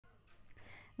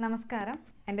നമസ്കാരം,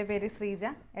 എൻ്റെ പേര് ശ്രീജ.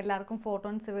 എല്ലാവർക്കും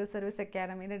photon civil service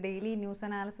അക്കാഡമിയുടെ daily news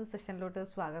analysis സെഷനിലോട്ട്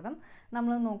സ്വാഗതം.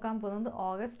 നമ്മൾ നോക്കാൻ പോകുന്നത്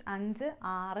ഓഗസ്റ്റ് 5,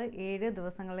 6, 7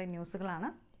 ദിവസങ്ങളിലെ ന്യൂസുകളാണ്.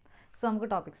 സോ നമുക്ക്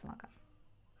ടോപ്പിക്സ് നോക്കാം.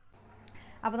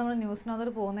 അപ്പോൾ നമ്മൾ ന്യൂസിനോട്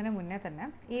പോകുന്നതിന് മുന്നേ തന്നെ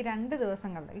ഈ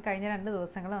കഴിഞ്ഞ 2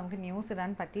 ദിവസങ്ങളിൽ നമുക്ക് ന്യൂസ്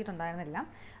ഇടാൻ പറ്റിയിട്ടുണ്ടായിരുന്നില്ല.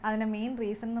 അതിൻ്റെ മെയിൻ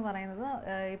റീസൺ എന്ന് പറയുന്നത്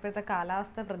ഇപ്പോഴത്തെ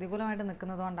കാലാവസ്ഥ പ്രതികൂലമായിട്ട്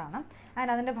നിൽക്കുന്നതുകൊണ്ടാണ്.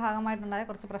 അതിൻ്റെ ഭാഗമായിട്ടുണ്ടായ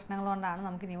കുറച്ച് പ്രശ്നങ്ങൾ കൊണ്ടാണ്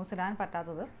നമുക്ക് ന്യൂസ് ഇടാൻ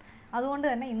പറ്റാത്തത്. അതുകൊണ്ട്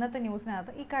തന്നെ ഇന്നത്തെ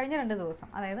ന്യൂസിനകത്ത് ഈ കഴിഞ്ഞ 2 ദിവസം,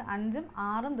 അതായത് 5ഉം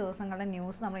 6ഉം ദിവസങ്ങളുടെ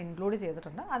ന്യൂസ് നമ്മൾ ഇൻക്ലൂഡ്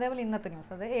ചെയ്തിട്ടുണ്ട്. അതേപോലെ ഇന്നത്തെ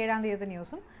ന്യൂസ്, അതായത് 7-ാം തീയതി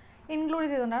ന്യൂസും ഇൻക്ലൂഡ്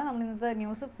ചെയ്തുകൊണ്ടാണ് നമ്മൾ ഇന്നത്തെ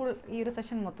ന്യൂസ് ഫുൾ ഈ ഒരു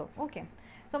സെഷൻ മൊത്തം. ഓക്കെ,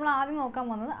 സോ നമ്മൾ ആദ്യം നോക്കാൻ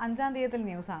പോകുന്നത് 5-ാം തീയതി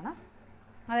ന്യൂസാണ്.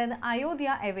 അതായത്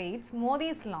Ayodhya എവെയ്റ്റ്സ്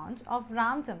Modi's launch of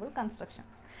Ram temple construction.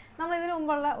 നമ്മൾ ഇതിനു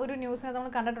മുമ്പുള്ള ഒരു ന്യൂസിനെ നമ്മൾ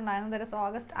കണ്ടിട്ടുണ്ടായിരുന്നു. ദാറ്റ് ഈസ്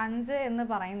ഓഗസ്റ്റ് 5 എന്ന്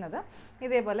പറയുന്നത്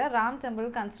ഇതേപോലെ റാം ടെമ്പിൾ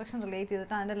കൺസ്ട്രക്ഷൻ റിലേറ്റ്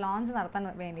ചെയ്തിട്ട് അതിൻ്റെ ലോഞ്ച് നടത്താൻ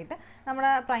വേണ്ടിയിട്ട്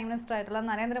നമ്മുടെ പ്രൈം മിനിസ്റ്റർ ആയിട്ടുള്ള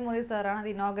നരേന്ദ്രമോദി സാറാണ്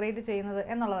അത് ഇനോഗ്രേറ്റ് ചെയ്യുന്നത്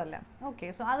എന്നുള്ളതല്ല. ഓക്കെ,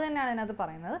 സോ അത് തന്നെയാണ് ഇതിനകത്ത്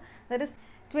പറയുന്നത്. That is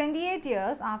 28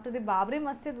 years after the Babri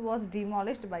Masjid was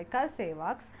demolished by Kar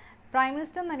Sevaks, Prime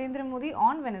Minister Narendra Modi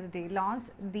on Wednesday launched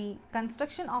the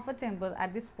construction of a temple at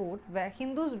the spot where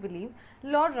Hindus believe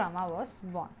Lord Rama was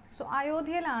born. So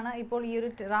അയോധ്യയിലാണ് ഇപ്പോൾ ഈ ഒരു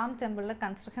Ram ടെമ്പിളിലെ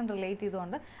construction relate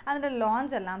ചെയ്തുകൊണ്ട് അതിൻ്റെ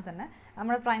launch എല്ലാം തന്നെ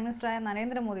നമ്മുടെ prime മിനിസ്റ്ററായ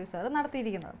Narendra Modi sir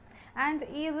നടത്തിയിരിക്കുന്നത്. And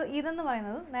ഇതെന്ന്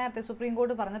പറയുന്നത് നേരത്തെ സുപ്രീം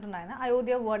കോടതി പറഞ്ഞിട്ടുണ്ടായിരുന്ന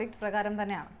അയോധ്യ വേർഡിക്റ്റ് പ്രകാരം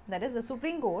തന്നെയാണ്. That is the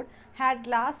supreme court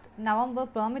had last November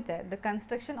permitted the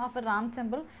construction of A Ram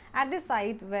temple at the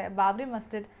site wear Babri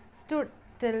Masjid stood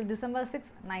till December 6,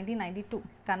 1992.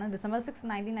 കാരണം December 6,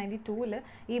 1992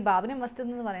 ഈ ബാബരി മസ്ജിദ്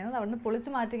എന്ന് പറയുന്നത് അവിടുന്ന് പൊളിച്ചു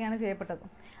മാറ്റുകയാണ് ചെയ്യപ്പെട്ടത്.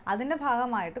 അതിൻ്റെ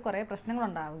ഭാഗമായിട്ട് കുറേ പ്രശ്നങ്ങൾ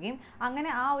ഉണ്ടാവുകയും അങ്ങനെ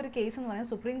ആ ഒരു കേസ് എന്ന്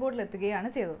പറയുന്നത് സുപ്രീം കോർട്ടിൽ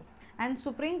എത്തുകയാണ് ചെയ്തത്. ആൻഡ്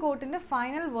സുപ്രീം കോർട്ടിൻ്റെ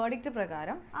ഫൈനൽ വേർഡിക്റ്റ്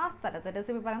പ്രകാരം ആ സ്ഥലത്ത്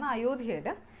റെസിപ്പി പറയുന്ന അയോധ്യയിൽ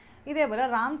ഇതേപോലെ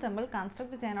റാം ടെമ്പിൾ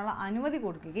കൺസ്ട്രക്ട് ചെയ്യാനുള്ള അനുമതി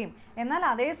കൊടുക്കുകയും എന്നാൽ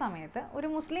അതേ സമയത്ത് ഒരു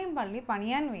മുസ്ലിം പള്ളി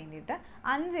പണിയാൻ വേണ്ടിയിട്ട്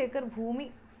 5 ഏക്കർ ഭൂമി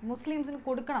മുസ്ലിംസിന്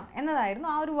കൊടുക്കണം എന്നതായിരുന്നു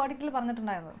ആ ഒരു വേർഡിക്റ്റിൽ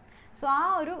പറഞ്ഞിട്ടുണ്ടായിരുന്നത്. സോ ആ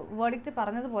ഒരു വേർഡിക്റ്റ്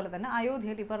പറഞ്ഞതുപോലെ തന്നെ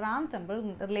അയോധ്യയിൽ ഇപ്പോൾ റാം ടെമ്പിൾ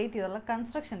റിലേറ്റ് ചെയ്തുള്ള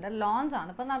കൺസ്ട്രക്ഷൻ്റെ ലോഞ്ചാണ്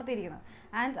ഇപ്പോൾ നടത്തിയിരിക്കുന്നത്.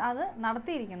 ആൻഡ് അത്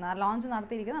ലോഞ്ച്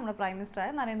നടത്തിയിരിക്കുന്നത് നമ്മുടെ പ്രൈം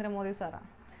മിനിസ്റ്ററായ നരേന്ദ്രമോദി സാറാണ്.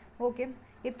 ഓക്കെ,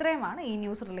 ഇത്രയുമാണ് ഈ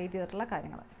ന്യൂസ് റിലേറ്റ് ചെയ്തിട്ടുള്ള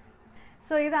കാര്യങ്ങൾ.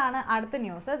 സോ ഇതാണ് അടുത്ത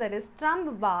news. That is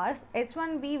Trump bars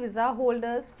H1B visa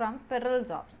holders from federal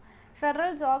jobs.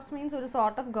 Federal jobs means ഒരു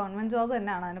സോർട്ട് ഓഫ് ഗവൺമെൻറ് ജോബ്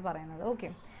തന്നെയാണ് അതിന് പറയുന്നത്.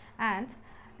 Okay, and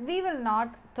we will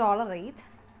not tolerate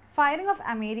firing of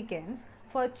Americans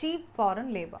for cheap foreign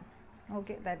labor.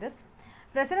 Okay, that is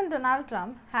President Donald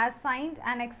Trump has signed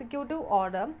an executive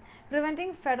order preventing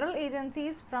federal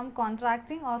agencies from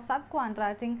contracting or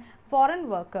subcontracting foreign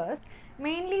workers,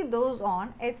 mainly those on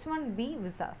H1B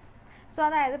visas. So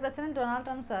അതായത് president Donald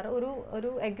Trump sir ഒരു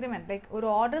agreement ഒരു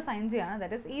order sign ചെയ്യുകയാണ്.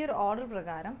 That is ഈ ഒരു order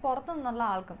പ്രകാരം പുറത്തുനിന്നുള്ള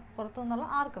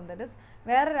ആർക്കും that is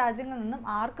വേറെ രാജ്യങ്ങളിൽ നിന്നും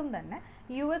ആർക്കും തന്നെ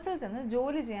US-ൽ ചെന്ന്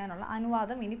ജോലി ചെയ്യാനുള്ള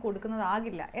അനുവാദം ഇനി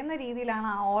കൊടുക്കുന്നതാകില്ല എന്ന രീതിയിലാണ്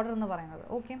ആ ഓർഡർ എന്ന് പറയുന്നത്.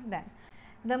 Okay, then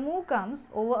the move comes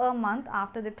over a month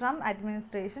after the Trump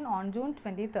administration on June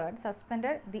 23rd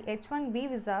suspended the H1B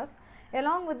visas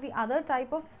along with the other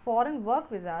type of foreign work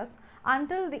visas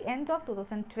until the end of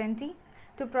 2020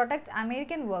 to protect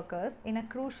American workers in a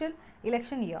crucial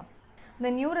election year.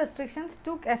 The new restrictions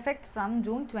took effect from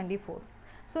June 24th.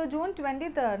 So June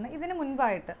 23rd ഇതിന്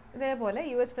മുൻപായിട്ട് ഇതേപോലെ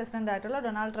US president ആയിട്ടുള്ള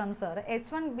Donald Trump sir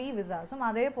H1B വിസാസും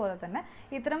അതേപോലെ തന്നെ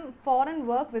ഇത്തരം foreign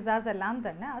work visas എല്ലാം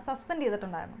തന്നെ suspend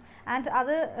ചെയ്തിട്ടുണ്ടായിരുന്നു. ആൻഡ്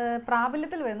അത്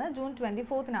പ്രാബല്യത്തിൽ വരുന്നത് June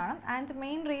 24th and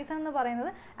main reason എന്ന്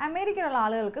പറയുന്നത് അമേരിക്കയിലുള്ള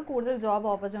ആളുകൾക്ക് കൂടുതൽ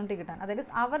ജോബ് ഓപ്പർച്യൂണിറ്റി കിട്ടാൻ, അതായത്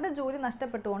അവരുടെ ജോലി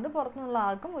നഷ്ടപ്പെട്ടുകൊണ്ട് പുറത്തുനിന്നുള്ള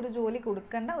ആൾക്കും ഒരു ജോലി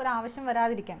കൊടുക്കേണ്ട ഒരു ആവശ്യം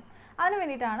വരാതിരിക്കാൻ, അതിന്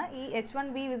വേണ്ടിയിട്ടാണ് ഈ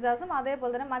H1B വിസാസും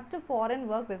അതേപോലെ തന്നെ മറ്റ് ഫോറിൻ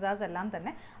വർക്ക് വിസാസ് എല്ലാം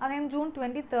തന്നെ അദ്ദേഹം June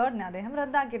 23rd അദ്ദേഹം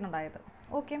റദ്ദാക്കിയിട്ടുണ്ടായത്.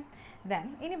 ഓക്കെ, ദെൻ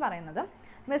ഇനി പറയുന്നത്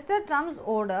mister Trump's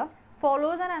order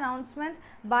follows an announcement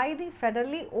by the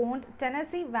federally owned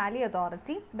Tennessee Valley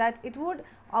Authority that it would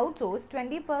outsource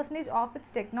 20% of its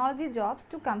technology jobs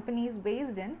to companies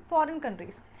based in foreign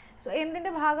countries. So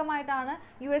എന്തിൻ്റെ ഭാഗമായിട്ടാണ്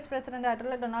US president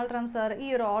ആയിട്ടുള്ള Donald Trump sir ഈ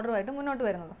ഒരു ഓർഡറുമായിട്ട് മുന്നോട്ട്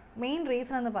വരുന്നത്? Main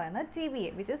reason എന്ന് പറയുന്നത് TVA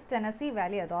which is tenancy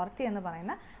Valley authority എന്ന്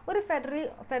പറയുന്ന ഒരു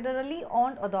ഫെഡറലി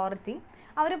ഓൺഡ് അതോറിറ്റി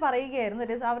അവർ പറയുകയായിരുന്നു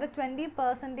that is our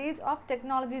 20% of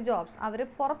technology jobs അവർ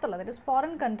പുറത്തുള്ള ദാറ്റ് ഈസ്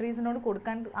ഫോറിൻ കൺട്രീസിനോട്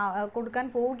കൊടുക്കാൻ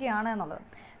പോവുകയാണ് എന്നുള്ളത്.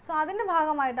 സോ അതിൻ്റെ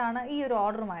ഭാഗമായിട്ടാണ് ഈ ഒരു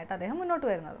ഓർഡറുമായിട്ട് അദ്ദേഹം മുന്നോട്ട്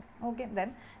വരുന്നത്. Okay,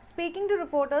 then speaking to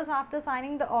reporters after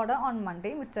signing the order on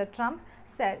Monday, mister Trump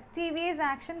said TVA's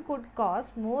action could cause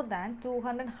more than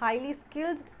 200 highly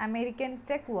skilled American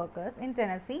tech workers in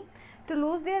Tennessee to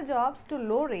lose their jobs to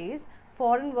low-wage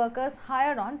foreign workers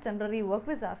hired on temporary work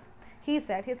visas. He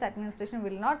said his administration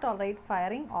will not tolerate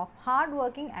firing of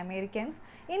hard-working Americans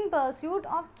in pursuit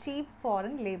of cheap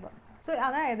foreign labor. So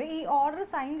അതായത് ഈ order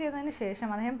sign ചെയ്തതിന് ശേഷം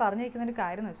അദ്ദേഹം പറഞ്ഞിരിക്കുന്ന ഒരു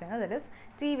കാര്യം എന്ന് വെച്ചാൽ that is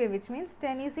TWA which means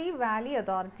Tennessee Valley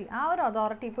authority. ആ ഒരു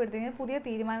അതോറിറ്റി ഇപ്പോൾ എടുത്തിരിക്കുന്ന പുതിയ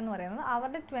തീരുമാനം എന്ന് പറയുന്നത്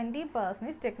അവരുടെ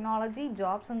 20% ടെക്നോളജി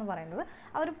ജോബ്സ് എന്ന് പറയുന്നത്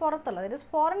അവർ പുറത്തുള്ള that is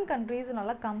foreign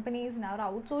കൺട്രീസിനുള്ള കമ്പനീസിന് our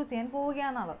outsource ചെയ്യാൻ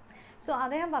പോവുകയാണെന്നാണ്. സോ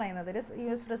അദ്ദേഹം പറയുന്നത്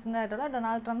US പ്രസിഡന്റ് ആയിട്ടുള്ള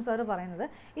ഡൊണാൾഡ് ട്രംപ് സാർ പറയുന്നത്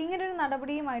ഇങ്ങനൊരു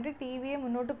നടപടിയുമായിട്ട് TWA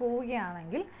മുന്നോട്ട്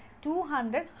പോവുകയാണെങ്കിൽ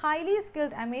 200 ഹൈലി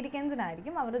സ്കിൽഡ്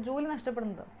അമേരിക്കൻസിനായിരിക്കും അവരുടെ ജോലി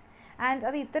നഷ്ടപ്പെടുന്നത്. ആൻഡ്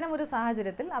അത് ഇത്തരം ഒരു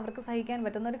സാഹചര്യത്തിൽ അവർക്ക് സഹിക്കാൻ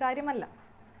പറ്റുന്ന ഒരു കാര്യമല്ല.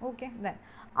 Okay, then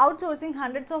outsourcing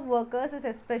hundreds of workers is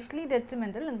especially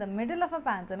detrimental in the middle of a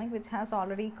pandemic which has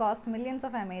already cost millions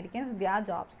of Americans their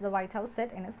jobs, the White House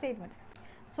said in a statement.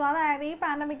 So അതായത് ഈ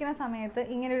പാൻഡമിക്കിൻ്റെ സമയത്ത്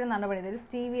ഇങ്ങനൊരു നടപടി that is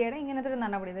TWAയുടെ ഇങ്ങനത്തെ ഒരു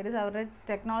നടപടി that is അവരുടെ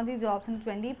technology ജോബ്സിന്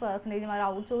 20% അവർ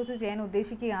outsource ചെയ്യാൻ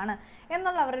ഉദ്ദേശിക്കുകയാണ്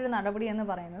എന്നുള്ള അവരുടെ ഒരു നടപടി എന്ന്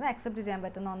പറയുന്നത് അക്സെപ്റ്റ് ചെയ്യാൻ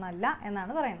പറ്റുന്ന ഒന്നല്ല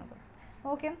എന്നാണ് പറയുന്നത്.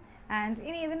 ഓക്കെ, ആൻഡ്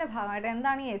ഇനി ഇതിൻ്റെ ഭാഗമായിട്ട്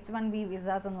എന്താണ് ഈ H1B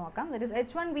വിസാസ് എന്ന് നോക്കാം. That is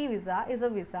H1B visa is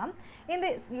a visa in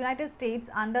the United States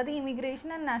under the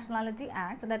Immigration and Nationality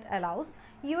Act that allows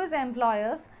US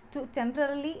employers to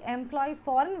temporarily employ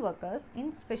foreign workers in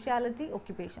specialty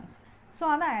occupations. So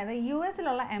അതായത്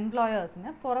US-ലുള്ള എംപ്ലോയേഴ്സിന്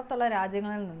പുറത്തുള്ള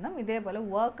രാജ്യങ്ങളിൽ നിന്നും ഇതേപോലെ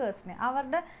വർക്കേഴ്സിനെ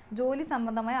അവരുടെ ജോലി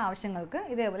സംബന്ധമായ ആവശ്യങ്ങൾക്ക്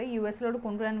ഇതേപോലെ US-ലോട്ട്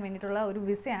കൊണ്ടുവരാൻ വേണ്ടിയിട്ടുള്ള ഒരു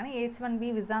വിസയാണ്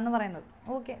H1B വിസ എന്ന് പറയുന്നത്.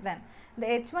 Okay, then the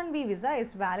H1B visa is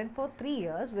valid for 3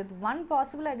 years with one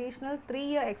possible additional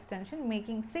 3-year extension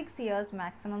making 6 years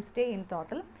maximum stay in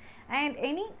total, and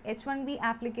any H1B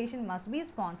application must be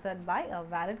sponsored by a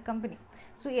valid company.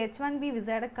 So ഈ H1B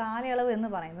വിസയുടെ കാലയളവ്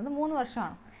എന്ന് പറയുന്നത് 3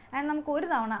 വർഷമാണ്. And നമുക്ക് ഒരു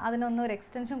തവണ അതിനൊന്ന് ഒരു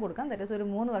എക്സ്റ്റൻഷൻ കൊടുക്കാം. ദറ്റ് ഇസ് ഒരു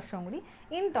 3 വർഷവും കൂടി.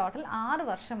 ഇൻ ടോട്ടൽ 6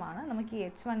 വർഷമാണ് നമുക്ക് ഈ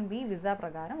H1B വിസ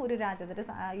പ്രകാരം ഒരു രാജ്യത്ത്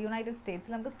യുണൈറ്റഡ്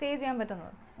സ്റ്റേറ്റ്സിൽ നമുക്ക് സ്റ്റേ ചെയ്യാൻ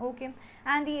പറ്റുന്നത്. ഓക്കെ,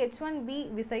 ആൻഡ് ഈ H1B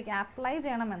വിസയ്ക്ക് അപ്ലൈ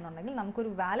ചെയ്യണമെന്നുണ്ടെങ്കിൽ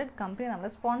നമുക്കൊരു വാലിഡ് കമ്പനി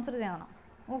നമ്മളെ സ്പോൺസർ ചെയ്യണം.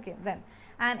 Okay, then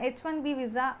an H1B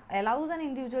visa allows an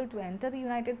individual to enter the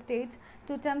United States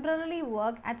to temporarily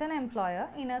work at an employer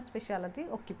in a specialty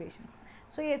occupation.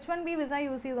 So ഈ H1B visa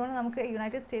use ചെയ്തുകൊണ്ട് നമുക്ക്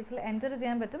United സ്റ്റേറ്റ്സിൽ enter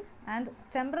ചെയ്യാൻ പറ്റും and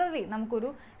temporary നമുക്കൊരു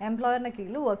എംപ്ലോയറിൻ്റെ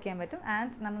കീഴിൽ work ചെയ്യാൻ പറ്റും.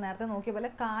 And നമ്മൾ നേരത്തെ നോക്കിയ പോലെ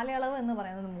കാലയളവ് എന്ന്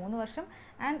പറയുന്നത് 3 വർഷം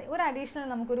ആൻഡ് ഒരു അഡീഷണൽ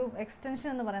നമുക്കൊരു എക്സ്റ്റൻഷൻ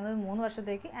എന്ന് പറയുന്നത് 3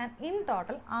 വർഷത്തേക്ക് ആൻഡ് ഇൻ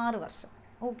ടോട്ടൽ 6 വർഷം.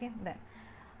 Okay, then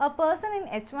a person in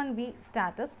H1B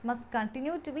status must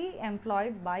continue to be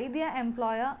employed by their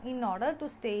employer in order to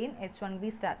stay in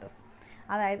H1B status.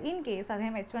 അതായത് ഇൻ കേസ്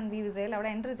അദ്ദേഹം H1B വിസയിൽ അവിടെ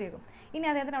എൻ്റർ ചെയ്തു, ഇനി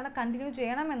അദ്ദേഹത്തിന് അവിടെ കണ്ടിന്യൂ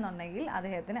ചെയ്യണമെന്നുണ്ടെങ്കിൽ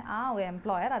അദ്ദേഹത്തിന് ആ ഒരു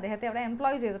എംപ്ലോയർ അദ്ദേഹത്തെ അവിടെ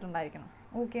employ ചെയ്തിട്ടുണ്ടായിരിക്കണം.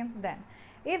 Okay, then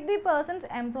if the person's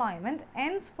employment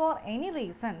ends for any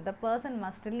reason, the person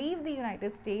must leave the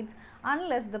United States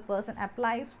unless the person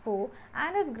applies for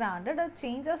and is granted a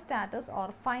change of status or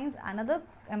finds another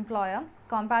employer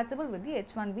compatible with the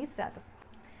H1B status.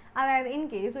 അതായത് in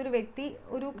case ഒരു വ്യക്തി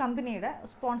ഒരു കമ്പനിയുടെ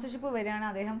sponsorship വരികയാണ്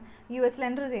അദ്ദേഹം US-ൽ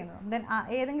enter ചെയ്യുന്നത്, then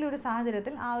ഏതെങ്കിലും ഒരു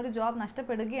സാഹചര്യത്തിൽ ആ ഒരു ജോബ്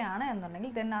നഷ്ടപ്പെടുകയാണ്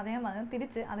എന്നുണ്ടെങ്കിൽ ദെൻ അദ്ദേഹം അതിന്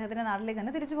തിരിച്ച് അദ്ദേഹത്തിൻ്റെ നാട്ടിലേക്ക്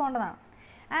തന്നെ തിരിച്ചു പോകേണ്ടതാണ്.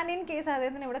 ആൻഡ് ഇൻ കേസ്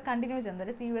അദ്ദേഹത്തിന് ഇവിടെ കണ്ടിന്യൂ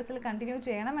ചെയ്യുന്നത് US-ൽ കണ്ടിന്യൂ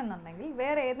ചെയ്യണമെന്നുണ്ടെങ്കിൽ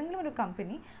വേറെ ഏതെങ്കിലും ഒരു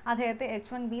കമ്പനി അദ്ദേഹത്തെ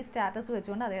H1B സ്റ്റാറ്റസ്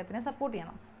വെച്ചുകൊണ്ട് അദ്ദേഹത്തിനെ സപ്പോർട്ട്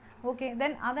ചെയ്യണം. ഓക്കെ,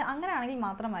 ദെൻ അത് അങ്ങനെയാണെങ്കിൽ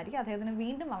മാത്രമായിരിക്കും അദ്ദേഹത്തിന്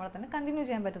വീണ്ടും അവിടെ തന്നെ കണ്ടിന്യൂ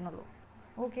ചെയ്യാൻ പറ്റുന്നുള്ളൂ.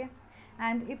 ഓക്കെ,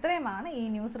 ആൻഡ് ഇത്രയുമാണ് ഈ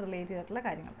ന്യൂസ് റിലേറ്റ് ചെയ്തിട്ടുള്ള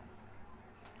കാര്യങ്ങൾ.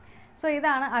 സോ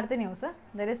ഇതാണ് അടുത്ത news.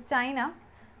 That is China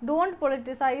don't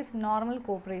politicise normal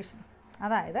corporation.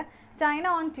 അതായത് China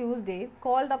on Tuesday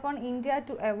called upon India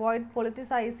to avoid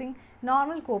പൊളിറ്റിസൈസിങ്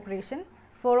normal corporation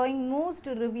following moves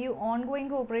to review ongoing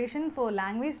cooperation for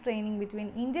language training between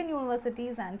Indian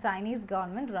universities and Chinese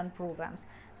government-run programs.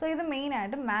 So ഇത്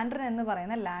മെയിനായിട്ട് Mandarin എന്ന്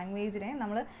പറയുന്ന ലാംഗ്വേജിനെ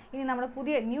നമ്മൾ ഇനി നമ്മുടെ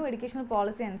പുതിയ new educational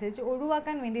policy അനുസരിച്ച്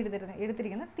ഒഴിവാക്കാൻ വേണ്ടി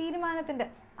എടുത്തിരിക്കുന്ന തീരുമാനത്തിൻ്റെ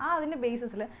അതിൻ്റെ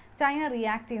ബേസിസിൽ ചൈന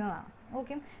റിയാക്ട് ചെയ്യുന്നതാണ്.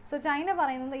 ഓക്കെ, സോ ചൈന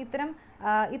പറയുന്നത്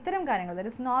ഇത്തരം കാര്യങ്ങൾ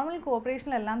ദറ്റ് ഇസ് നോർമൽ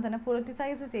കോപ്പറേഷനിലെല്ലാം തന്നെ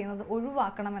പൊളിറ്റിസൈസ് ചെയ്യുന്നത്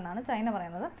ഒഴിവാക്കണമെന്നാണ് ചൈന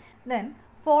പറയുന്നത്. Then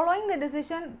following the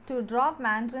decision to drop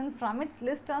Mandarin from its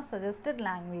list of suggested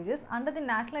languages under the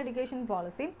National Education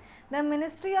Policy, the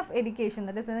Ministry of Education,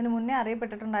 that is ഇതിന് മുന്നേ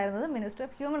അറിയപ്പെട്ടിട്ടുണ്ടായിരുന്നത് Ministry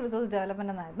of Human Resource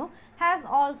Development എന്നായിരുന്നു, has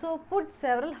also put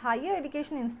several higher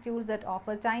education institutes that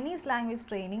offer Chinese language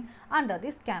training under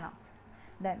this scanner.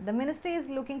 Then the ministry is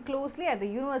looking closely at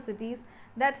the universities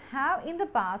that have in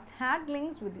the past had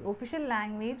links with the official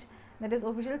language, that is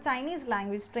official Chinese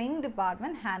language training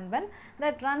department Hanban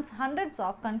that runs hundreds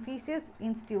of Confucius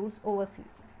institutes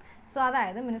overseas. So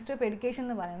അതായത് ministry of education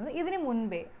എന്ന് പറയുന്നത് ഇതിന്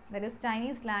മുൻപേ that is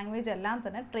Chinese language എല്ലാം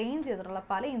തന്നെ train ചെയ്തിട്ടുള്ള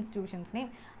പല ഇൻസ്റ്റിറ്റ്യൂഷൻസിനെയും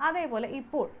അതേപോലെ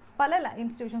ഇപ്പോൾ പല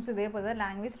ഇൻസ്റ്റിറ്റ്യൂഷൻസ് ഇതേപോലെ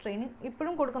ലാംഗ്വേജ് ട്രെയിനിങ്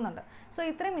ഇപ്പോഴും കൊടുക്കുന്നുണ്ട്. സോ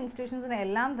ഇത്രയും ഇൻസ്റ്റിറ്റ്യൂഷൻസിനെ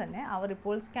എല്ലാം തന്നെ അവർ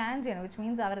ഇപ്പോൾ സ്കാൻ ചെയ്യണം, വിച്ച്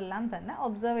മീൻസ് അവരെല്ലാം തന്നെ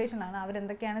ഒബ്സർവേഷനാണ്,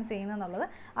 അവരെന്തൊക്കെയാണ് ചെയ്യുന്നത് എന്നുള്ളത്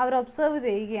അവർ ഒബ്സർവ്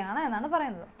ചെയ്യുകയാണ് എന്നാണ്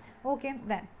പറയുന്നത്. ഓക്കെ,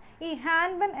 ദെൻ ഈ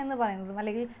ഹാൻബൻ എന്ന് പറയുന്നതും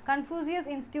അല്ലെങ്കിൽ കൺഫ്യൂഷ്യസ്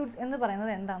ഇൻസ്റ്റിറ്റ്യൂട്ട്സ് എന്ന്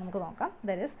പറയുന്നത് എന്താണെന്ന് നമുക്ക് നോക്കാം.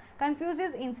 That is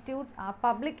Confucius institutes R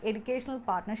public educational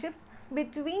partnerships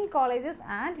between colleges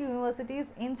and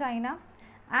universities in China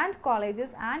and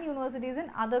colleges and universities in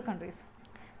other countries.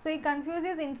 So ഈ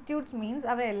കൺഫ്യൂഷ്യസ് ഇൻസ്റ്റിറ്റ്യൂട്ട്സ് മീൻസ്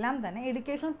അവരെല്ലാം തന്നെ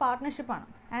എഡ്യൂക്കേഷണൽ പാർട്ട്ണർഷിപ്പാണ്.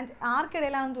 ആൻഡ്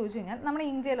ആർക്കിടയിലാണെന്ന് ചോദിച്ചു കഴിഞ്ഞാൽ നമ്മുടെ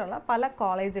ഇന്ത്യയിലുള്ള പല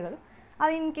കോളേജുകൾ,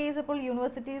 അത് ഇൻ കേസ് ഇപ്പോൾ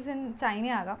യൂണിവേഴ്സിറ്റീസ് ഇൻ ചൈന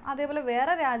ആകാം, അതേപോലെ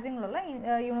വേറെ രാജ്യങ്ങളുള്ള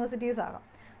യൂണിവേഴ്സിറ്റീസ് ആകാം.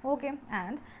 Okay,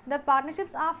 and the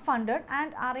partnerships are funded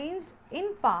and arranged in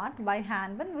part by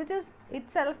Hanban, which is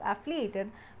itself affiliated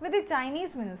with the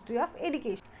Chinese Ministry of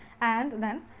Education. And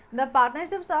then the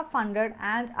partnerships are funded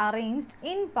and arranged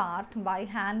in part by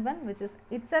Hanban, which is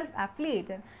itself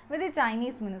affiliated with the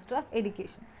Chinese Ministry of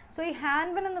Education. So ഈ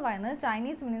ഹാൻബൻ എന്ന് പറയുന്നത്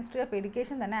Chinese ministry of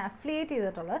education തന്നെ affiliate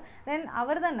ചെയ്തിട്ടുള്ളത്. Then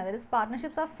അവർ തന്നെ that is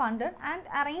partnerships R funded and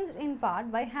arranged in part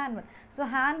by ഹാൻബൻ. So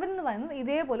ഹാൻബൻ എന്ന് പറയുന്നത്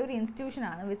ഇതേപോലെ ഒരു ഇൻസ്റ്റിറ്റ്യൂഷൻ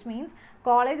ആണ്, വിച്ച് മീൻസ്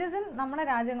കോളേജസ് ഇൻ നമ്മുടെ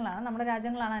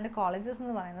രാജ്യങ്ങളാണ് അതിൻ്റെ കോളേജസ്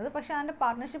എന്ന് പറയുന്നത്. പക്ഷേ അതിൻ്റെ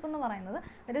പാർട്ട്ണർഷിപ്പ് എന്ന് പറയുന്നത്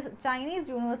ദാറ്റ് ഇസ് ചൈനീസ്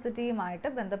യൂണിവേഴ്സിറ്റിയുമായിട്ട്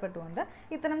ബന്ധപ്പെട്ടുകൊണ്ട്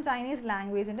ഇത്തരം ചൈനീസ്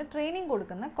ലാംഗ്വേജിൻ്റെ ട്രെയിനിങ്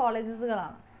കൊടുക്കുന്ന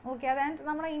കോളേജസുകളാണ്. ഓക്കെ, അതായത്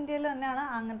നമ്മുടെ ഇന്ത്യയിൽ തന്നെയാണ്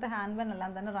അങ്ങനത്തെ ഹാൻബൻ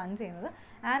എല്ലാം തന്നെ റൺ ചെയ്യുന്നത്.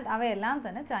 ആൻഡ് അവയെല്ലാം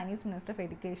തന്നെ Chinese minister of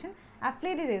education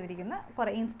affiliate ചെയ്തിരിക്കുന്ന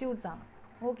കുറേ ഇൻസ്റ്റിറ്റ്യൂട്ട്സ് ആണ്.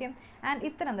 ഓക്കെ, ആൻഡ്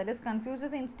ഇത്തരം ദാറ്റ് ഇസ്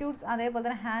കൺഫ്യൂഷ്യസ് ഇൻസ്റ്റിറ്റ്യൂട്ട്സ്, അതേപോലെ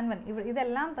തന്നെ ഹാൻബൻ,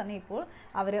 ഇതെല്ലാം തന്നെ ഇപ്പോൾ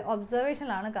അവർ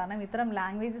ഒബ്സർവേഷനിലാണ്. കാരണം ഇത്തരം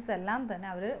ലാംഗ്വേജസ് എല്ലാം തന്നെ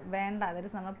അവർ വേണ്ട, ദാറ്റ്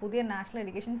ഇസ് നമ്മുടെ പുതിയ നാഷണൽ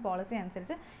എഡ്യൂക്കേഷൻ പോളിസി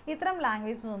അനുസരിച്ച് ഇത്തരം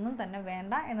ലാംഗ്വേജസ് ഒന്നും തന്നെ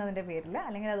വേണ്ട എന്നതിൻ്റെ പേരിൽ,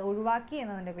 അല്ലെങ്കിൽ അത് ഒഴിവാക്കി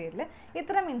എന്നതിൻ്റെ പേരിൽ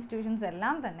ഇത്തരം ഇൻസ്റ്റിറ്റ്യൂഷൻസ്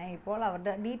എല്ലാം തന്നെ ഇപ്പോൾ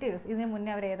അവരുടെ ഡീറ്റെയിൽസ്, ഇതിന്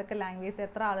മുന്നേ അവർ ഏതൊക്കെ ലാംഗ്വേജ്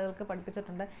എത്ര ആളുകൾക്ക്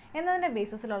പഠിപ്പിച്ചിട്ടുണ്ട് എന്നതിൻ്റെ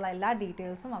ബേസിസിലുള്ള എല്ലാ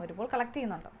ഡീറ്റെയിൽസും അവരിപ്പോൾ കളക്ട്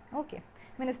ചെയ്യുന്നുണ്ട്. ഓക്കെ,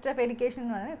 മിനിസ്റ്റർ ഓഫ് എഡ്യൂക്കേഷൻ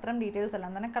എന്ന് പറയുന്നത് ഇത്തരം ഡീറ്റെയിൽസ്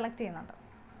എല്ലാം തന്നെ കളക്ട് ചെയ്യുന്നുണ്ട്.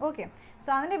 ഓക്കെ, സോ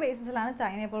അതിൻ്റെ ബേസിസിലാണ്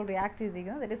ചൈന ഇപ്പോൾ റിയാക്ട്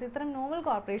ചെയ്തിരിക്കുന്നത്. ദാറ്റ് ഈസ് ഇത്തരം നോർമൽ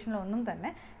കോർപ്പറേഷനിലൊന്നും തന്നെ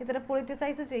ഇത്തരം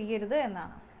പൊളിറ്റിസൈസ് ചെയ്യരുത്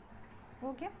എന്നാണ്.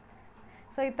 ഓക്കെ,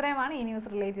 സോ ഇത്രയുമാണ് ഈ ന്യൂസ്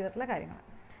റിലേറ്റ് ചെയ്തിട്ടുള്ള കാര്യങ്ങൾ.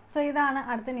 സോ ഇതാണ്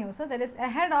അടുത്ത news. That is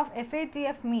ahead of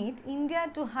FATF meet India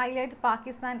to highlight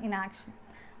Pakistan in action.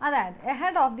 അതായത്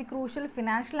ahead of the crucial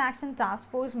financial action task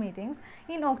force meetings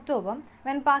in October,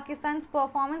 when Pakistan's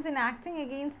performance in acting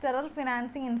against terror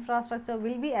financing infrastructure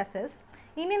will be assessed,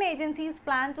 Indian agencies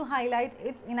plan to highlight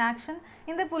its inaction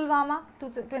in the Pulwama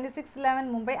 26/11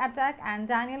 Mumbai attack and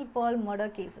Daniel Pearl murder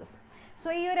cases. So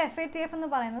ഈ ഒരു FATF എന്ന്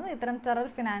പറയുന്നത് ഇത്തരം terror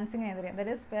ഫിനാൻസിങ്ങിനെതിരെ,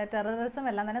 that is terrorism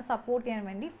എല്ലാം തന്നെ support ചെയ്യാൻ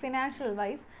വേണ്ടി financial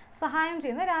vice സഹായം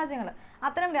ചെയ്യുന്ന രാജ്യങ്ങൾ,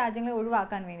 അത്തരം രാജ്യങ്ങളെ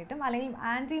ഒഴിവാക്കാൻ വേണ്ടിയിട്ടും, അല്ലെങ്കിൽ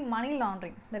anti money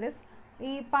laundering, that is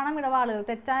ഈ പണമിടപാടുകൾ,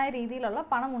 തെറ്റായ രീതിയിലുള്ള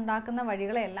പണം ഉണ്ടാക്കുന്ന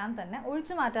വഴികളെല്ലാം തന്നെ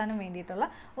ഒഴിച്ചു മാറ്റാനും വേണ്ടിയിട്ടുള്ള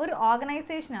ഒരു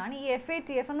ഓർഗനൈസേഷനാണ് ഈ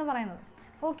FATF എന്ന് പറയുന്നത്.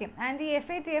 ഓക്കെ, ആൻഡ് ഈ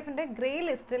FATFിൻ്റെ ഗ്രേ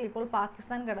ലിസ്റ്റിൽ ഇപ്പോൾ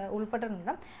പാകിസ്ഥാൻ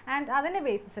ഉൾപ്പെട്ടിട്ടുണ്ട്. ആൻഡ് അതിൻ്റെ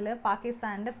ബേസിസിൽ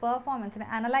പാകിസ്ഥാൻ്റെ പെർഫോമൻസിനെ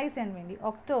അനലൈസ് ചെയ്യാൻ വേണ്ടി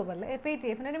ഒക്ടോബറിൽ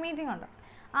FATFിൻ്റെ ഒരു മീറ്റിംഗ് ഉണ്ട്.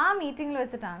 ആ മീറ്റിംഗിൽ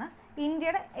വെച്ചിട്ടാണ്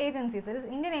ഇന്ത്യയുടെ ഏജൻസീസ്,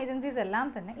 ഇന്ത്യൻ ഏജൻസീസ് എല്ലാം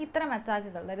തന്നെ ഇത്തരം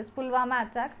അറ്റാക്കുകൾ, ദാറ്റ് ഇസ് പുൽവാമ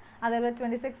അറ്റാക്ക്, അതേപോലെ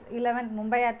 26/11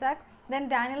 Mumbai attack, then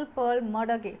Daniel pearl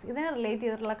murder case, ഇതിനെ റിലേറ്റ്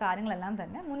ചെയ്തിട്ടുള്ള കാര്യങ്ങളെല്ലാം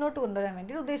തന്നെ മുന്നോട്ട് കൊണ്ടുവരാൻ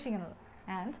വേണ്ടി ഉദ്ദേശിക്കുന്നത്.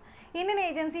 And Indian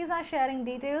agencies are sharing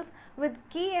details with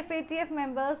key FATF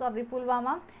members of the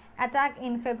Pulwama attack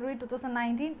in February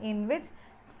 2019, in which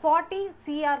 40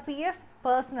 CRPF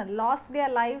personnel lost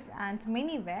their lives and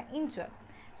many were injured.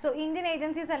 So Indian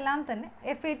agencies എല്ലാം തന്നെ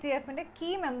FATFിൻ്റെ key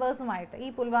മെമ്പേഴ്സുമായിട്ട് ഈ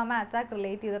Pulwama attack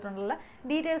relate ചെയ്തിട്ടുള്ള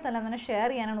details എല്ലാം തന്നെ share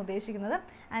ചെയ്യാനാണ് ഉദ്ദേശിക്കുന്നത്.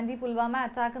 And ഈ Pulwama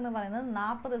attack എന്ന് പറയുന്നത്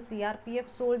 40 CRPF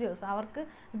സോൾജേഴ്സ്, അവർക്ക്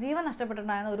ജീവൻ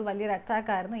നഷ്ടപ്പെട്ടിട്ടുണ്ടായിരുന്ന ഒരു വലിയൊരു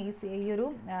അറ്റാക്കായിരുന്നു ഈ ഒരു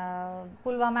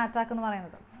പുൽവാമ അറ്റാക്ക് എന്ന്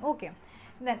പറയുന്നത്. ഓക്കെ,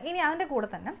 ദെൻ ഇനി അതിൻ്റെ കൂടെ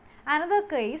തന്നെ another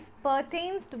case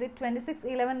pertains to the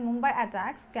 26/11 Mumbai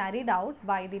attacks carried out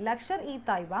by the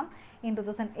Lashkar-e-Taiba in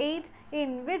 2008,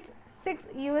 in which 6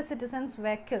 US citizens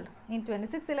were killed. In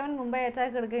 26/11 Mumbai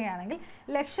attack എടുക്കുകയാണെങ്കിൽ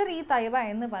ലഷ്കർ-ഇ-തൈബ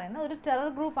എന്ന് പറയുന്ന ഒരു ടെറർ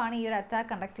ഗ്രൂപ്പാണ് ഈ ഒരു അറ്റാക്ക്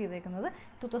കണ്ടക്ട് ചെയ്തിരിക്കുന്നത്.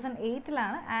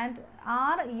 2008 ആൻഡ്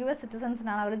 6 US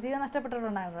സിറ്റിസൻസിനാണ് അവർ ജീവൻ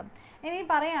നഷ്ടപ്പെട്ടിട്ടുണ്ടായിരുന്നത്. ഇനി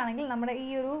പറയുകയാണെങ്കിൽ നമ്മുടെ ഈ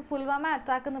ഒരു പുൽവാമ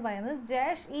അറ്റാക്ക് എന്ന് പറയുന്നത്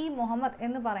ജയ്ഷ്-ഇ-മുഹമ്മദ്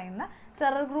എന്ന് പറയുന്ന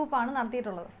ടെറർ ഗ്രൂപ്പാണ്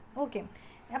നടത്തിയിട്ടുള്ളത്. ഓക്കെ,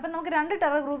 അപ്പം നമുക്ക് രണ്ട്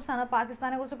ടെറർ ഗ്രൂപ്പ്സ് ആണ്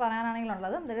പാകിസ്ഥാനെ കുറിച്ച് പറയാനാണെങ്കിൽ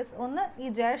ഉള്ളത്. ദാറ്റ് ഇസ് ഒന്ന് ഈ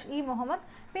ജയ്ഷ്-ഇ-മുഹമ്മദ്,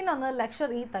 പിന്നെ ഒന്ന്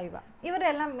ലഷ്കർ-ഇ-തൈബ. ഇവരുടെ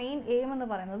എല്ലാം മെയിൻ എയിം എന്ന്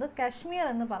പറയുന്നത് കാശ്മീർ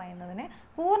എന്ന് പറയുന്നതിനെ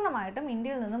പൂർണ്ണമായിട്ടും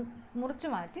ഇന്ത്യയിൽ നിന്നും മുറിച്ചു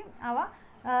മാറ്റി അവ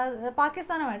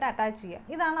പാകിസ്ഥാനുമായിട്ട് അറ്റാച്ച് ചെയ്യുക.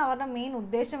 ഇതാണ് അവരുടെ മെയിൻ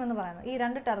ഉദ്ദേശം എന്ന് പറയുന്നത് ഈ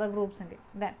രണ്ട് terror ഗ്രൂപ്പ്സിൻ്റെ.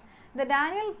 Then the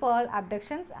Daniel Pearl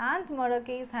abductions and murder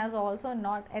case has also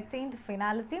not attained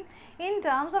finality in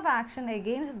terms of action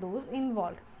against those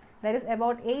involved. That is,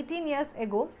 about 18 years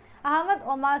ago, Ahmad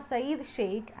Omar Saeed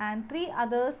Sheikh and 3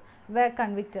 others were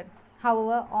convicted.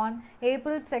 However, on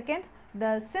April 2nd,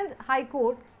 the Sindh High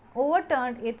Court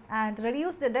overturned it and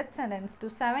reduced the death sentence to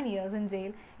 7 years in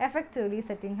jail, effectively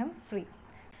setting him free.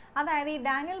 അതായത് ഈ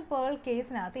Daniel pearl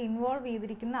കേസിനകത്ത് involve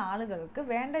ചെയ്തിരിക്കുന്ന ആളുകൾക്ക്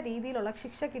വേണ്ട രീതിയിലുള്ള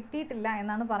ശിക്ഷ കിട്ടിയിട്ടില്ല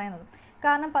എന്നാണ് പറയുന്നത്.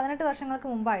 കാരണം 18 വർഷങ്ങൾക്ക്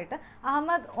മുമ്പായിട്ട്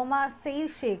അഹമ്മദ് ഒമാർ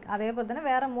സെയ്ദ് ഷെയ്ഖ് അതേപോലെ തന്നെ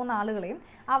വേറെ 3 ആളുകളെയും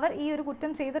അവർ ഈ ഒരു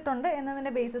കുറ്റം ചെയ്തിട്ടുണ്ട്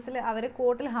എന്നതിൻ്റെ ബേസിസിൽ അവർ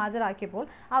കോർട്ടിൽ ഹാജരാക്കിയപ്പോൾ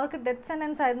അവർക്ക് ഡെത്ത്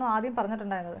സെൻറ്റൻസ് ആയിരുന്നു ആദ്യം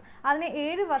പറഞ്ഞിട്ടുണ്ടായിരുന്നത്. അതിനെ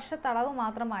 7 വർഷ തടവ്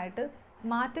മാത്രമായിട്ട്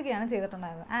മാറ്റുകയാണ്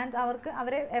ചെയ്തിട്ടുണ്ടായിരുന്നത്. ആൻഡ്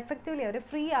അവരെ എഫക്റ്റീവ്ലി അവരെ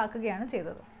ഫ്രീ ആക്കുകയാണ്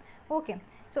ചെയ്തത്. ഓക്കെ,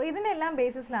 സോ ഇതിൻ്റെ എല്ലാം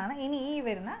ബേസിസിലാണ് ഇനി ഈ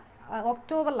വരുന്ന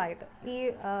ഒക്ടോബറിലായിട്ട് ഈ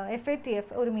FATF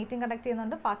ഒരു മീറ്റിംഗ് കണ്ടക്ട്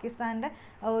ചെയ്യുന്നുണ്ട്. പാകിസ്ഥാൻ്റെ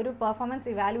ഒരു പെർഫോമൻസ്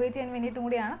ഇവാലുവേറ്റ് ചെയ്യാൻ വേണ്ടിയിട്ടും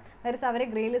കൂടിയാണ്. ദാറ്റ് അവരെ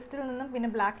ഗ്രേ ലിസ്റ്റിൽ നിന്നും പിന്നെ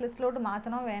ബ്ലാക്ക് ലിസ്റ്റിലോട്ട്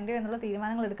മാറ്റണോ വേണ്ടയോ എന്നുള്ള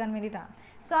തീരുമാനങ്ങൾ എടുക്കാൻ വേണ്ടിയിട്ടാണ്.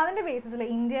 സോ അതിൻ്റെ ബേസിസിൽ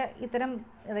ഇന്ത്യ ഇത്തരം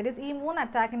ഈ 3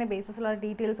 അറ്റാക്കിൻ്റെ ബേസിസിലുള്ള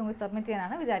ഡീറ്റെയിൽസും കൂടി സബ്മിറ്റ്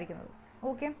ചെയ്യാനാണ് വിചാരിക്കുന്നത്.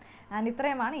 ഓക്കെ, ആൻഡ്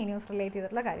ഇത്രയുമാണ് ഈ ന്യൂസ് റിലേറ്റ്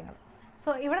ചെയ്തിട്ടുള്ള കാര്യങ്ങൾ.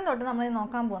 സോ ഇവിടെ തൊട്ട് നമ്മൾ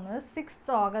നോക്കാൻ പോകുന്നത്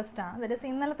 6th ഓഗസ്റ്റ് ആണ്. ദാറ്റ്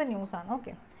ഇന്നലത്തെ ന്യൂസാണ്.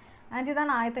 ഓക്കെ, ആൻഡ്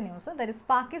ഇതാണ് ആദ്യത്തെ news. That is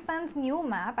Pakistan's new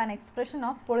map and expression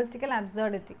of political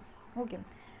അബ്സർഡിറ്റി. Okay,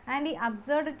 and the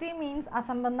absurdity means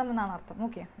asambandham എന്നാണ് അർത്ഥം.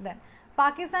 Okay, then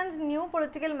Pakistan's new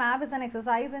political map is an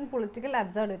exercise in political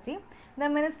absurdity. The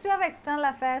Ministry of External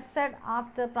Affairs said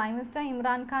after Prime Minister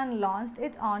Imran Khan launched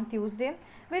it on Tuesday,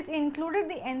 which included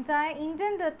the entire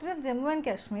Indian territory of Jammu and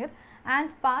Kashmir and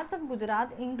parts of Gujarat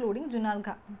including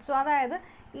Junargha. So അതായത്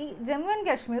ഈ Jammu and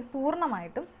Kashmir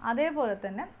പൂർണ്ണമായിട്ടും അതേപോലെ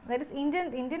തന്നെ that is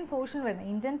Indian portion വരുന്ന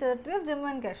Indian territory of Jammu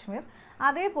and Kashmir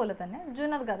അതേപോലെ തന്നെ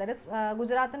ജുനർഗ that is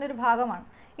ഗുജറാത്തിൻ്റെ ഒരു ഭാഗമാണ്.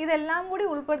 ഇതെല്ലാം കൂടി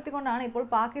ഉൾപ്പെടുത്തിക്കൊണ്ടാണ് ഇപ്പോൾ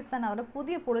പാകിസ്ഥാൻ അവരുടെ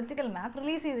പുതിയ പൊളിറ്റിക്കൽ മാപ്പ്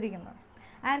റിലീസ് ചെയ്തിരിക്കുന്നത്.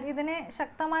 ആൻഡ് ഇതിനെ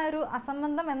ശക്തമായൊരു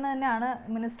അസംബന്ധം എന്ന് തന്നെയാണ്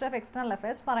മിനിസ്റ്റർ ഓഫ് എക്സ്റ്റേണൽ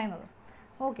അഫയേഴ്സ് പറയുന്നത്.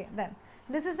 Okay, then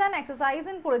this is an exercise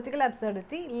in political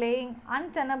absurdity, laying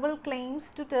untenable claims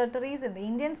to territories in the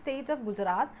Indian state of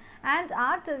Gujarat and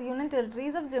our union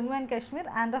territories of Jammu and Kashmir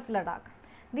and of Ladakh.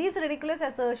 These ridiculous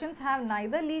assertions have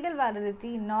neither legal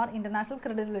validity nor international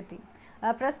credibility.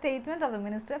 A press statement of the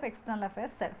Ministry of External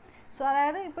Affairs said. So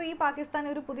അതായത് ഇപ്പോൾ ഈ പാകിസ്ഥാൻ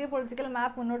ഒരു പുതിയ political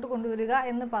മാപ്പ് മുന്നോട്ട് കൊണ്ടുവരിക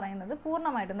എന്ന് പറയുന്നത്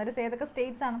പൂർണ്ണമായിട്ടും ദാറ്റ് ഇസ് ഏതൊക്കെ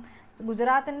സ്റ്റേറ്റ്സ് ആണ്,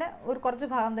 ഗുജറാത്തിൻ്റെ ഒരു കുറച്ച്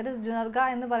ഭാഗം ദാറ്റ് ഇസ് ജുനർഗ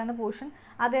എന്ന് പറയുന്ന പോർഷൻ,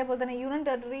 അതേപോലെ തന്നെ union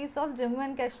territories of Jammu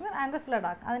and Kashmir and of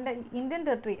Ladakh, അതിൻ്റെ ഇന്ത്യൻ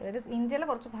ടെറിട്ടറി ദാറ്റ് ഇസ് ഇന്ത്യയിലെ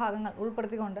കുറച്ച് ഭാഗങ്ങൾ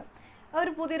ഉൾപ്പെടുത്തിക്കൊണ്ട്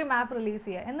ഒരു പുതിയൊരു മാപ്പ് റിലീസ്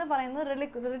ചെയ്യുക എന്ന് പറയുന്നത്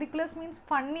റിഡിക്കുലസ് മീൻസ്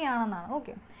ഫണ്ണി ആണെന്നാണ്.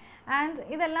 ഓക്കെ, ആൻഡ്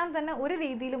ഇതെല്ലാം തന്നെ ഒരു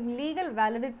രീതിയിലും ലീഗൽ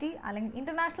വാലിഡിറ്റി അല്ലെങ്കിൽ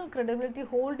ഇന്റർനാഷണൽ ക്രെഡിബിലിറ്റി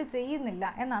ഹോൾഡ്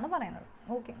ചെയ്യുന്നില്ല എന്നാണ് പറയുന്നത്.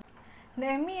 Okay,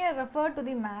 the MEA referred to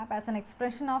the map as an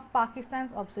expression of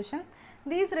Pakistan's obsession.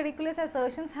 These ridiculous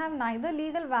assertions have neither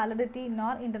legal validity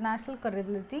nor international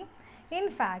credibility. In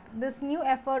fact, this new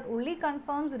effort only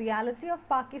confirms reality of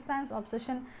Pakistan's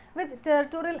obsession with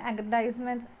territorial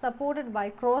aggrandizement supported by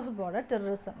cross-border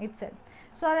terrorism, it said.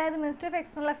 So അതായത് minister of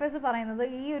external affairs പറയുന്നത്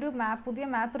ഈ ഒരു പുതിയ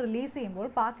മാപ്പ് release ചെയ്യുമ്പോൾ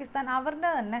പാകിസ്ഥാൻ അവരുടെ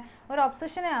തന്നെ ഒരു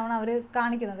ഒബ്സഷനെയാണ് അവർ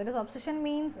കാണിക്കുന്നത്. ഒബ്സഷൻ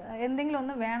മീൻസ് എന്തെങ്കിലും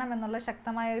ഒന്ന് വേണം എന്നുള്ള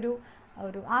ശക്തമായ ഒരു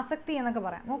ആസക്തി എന്നൊക്കെ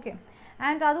പറയാം. ഓക്കെ,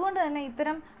 ആൻഡ് അതുകൊണ്ട് തന്നെ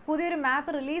ഇത്തരം പുതിയൊരു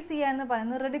മാപ്പ് റിലീസ് ചെയ്യുക എന്ന്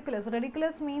പറയുന്നത്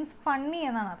റെഡിക്കുലസ് മീൻസ് ഫണ്ണി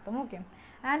എന്നാണ് അർത്ഥം. ഓക്കെ,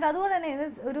 ആൻഡ് അതുകൊണ്ട് തന്നെ ഇത്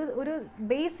ഒരു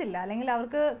ബേസ് ഇല്ല, അല്ലെങ്കിൽ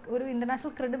അവർക്ക് ഒരു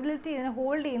ഇന്റർനാഷണൽ ക്രെഡിബിലിറ്റി ഇതിനെ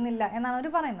ഹോൾഡ് ചെയ്യുന്നില്ല എന്നാണ് അവർ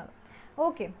പറയുന്നത്.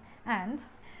 Okay, and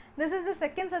this is the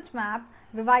second such map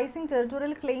revising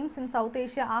territorial claims in South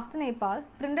Asia after Nepal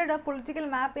printed a political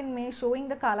map in May showing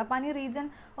the Kalapani region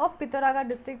of Pithoragarh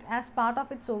district as part of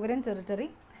its sovereign territory.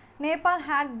 Nepal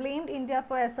had blamed India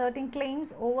for asserting claims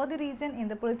over the region in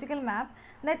the political map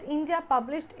that India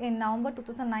published in November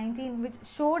 2019, which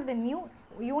showed the new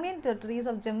union territories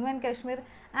of Jammu and Kashmir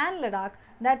and Ladakh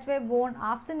that were born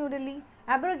after New Delhi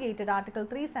abrogated Article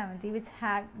 370, which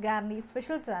had guaranteed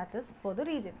special status for the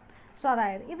region. So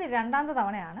അതായത് ഇത് രണ്ടാമത്തെ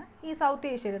തവണയാണ് ഈ south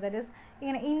ഏഷ്യയിൽ that is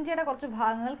ഇങ്ങനെ ഇന്ത്യയുടെ കുറച്ച്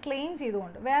ഭാഗങ്ങൾ ക്ലെയിം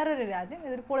ചെയ്തുകൊണ്ട് വേറൊരു രാജ്യം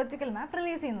ഇതൊരു പൊളിറ്റിക്കൽ മാപ്പ്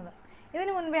റിലീസ് ചെയ്യുന്നത്.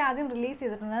 ഇതിനു മുൻപേ ആദ്യം റിലീസ്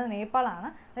ചെയ്തിട്ടുള്ളത് നേപ്പാളാണ്.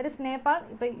 ദാറ്റ് ഇസ് നേപ്പാൾ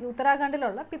ഇപ്പോൾ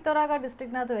ഉത്തരാഖണ്ഡിലുള്ള പിത്തോറാഗഡ്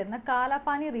ഡിസ്ട്രിക്റ്റിനകത്ത് വരുന്ന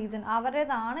കാലാപാനി റീജിയൻ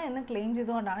അവരുടേതാണ് എന്ന് ക്ലെയിം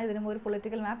ചെയ്തുകൊണ്ടാണ് ഇതിനും ഒരു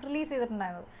പൊളിറ്റിക്കൽ മാപ്പ് റിലീസ്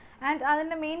ചെയ്തിട്ടുണ്ടായിരുന്നത്. ആൻഡ്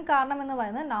അതിൻ്റെ മെയിൻ കാരണം എന്ന്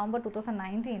പറയുന്നത് November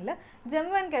 2019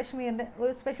 ജമ്മു ആൻഡ് കാശ്മീരിൻ്റെ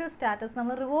ഒരു സ്പെഷ്യൽ സ്റ്റാറ്റസ്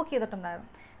നമ്മൾ റിവോക്ക് ചെയ്തിട്ടുണ്ടായിരുന്നു.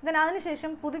 ദെൻ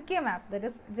അതിനുശേഷം പുതുക്കിയ മാപ്പ് that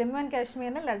is Jammu and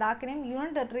കാശ്മീരിനെ ലഡാക്കിനെയും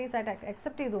union territories ആയിട്ട്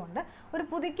അക്സെപ്റ്റ് ചെയ്തുകൊണ്ട് ഒരു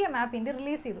പുതുക്കിയ മാപ്പ് ഇന്ത്യ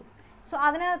റിലീസ് ചെയ്തു. സോ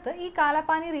അതിനകത്ത് ഈ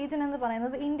കാലാപാനി റീജിയൻ എന്ന്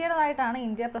പറയുന്നത് ഇന്ത്യയുടേതായിട്ടാണ്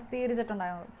ഇന്ത്യ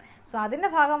പ്രസിദ്ധീകരിച്ചിട്ടുണ്ടായിരുന്നത്. സോ അതിൻ്റെ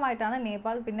ഭാഗമായിട്ടാണ്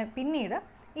നേപ്പാൾ പിന്നീട്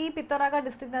ഈ പിത്തോറാഗഡ്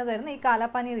ഡിസ്ട്രിക്റ്റിനകത്ത് വരുന്ന ഈ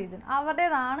കാലാപാനി റീജിയൻ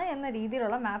അവരുടേതാണ് എന്ന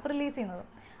രീതിയിലുള്ള മാപ്പ് റിലീസ് ചെയ്യുന്നത്.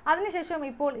 അതിനുശേഷം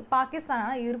ഇപ്പോൾ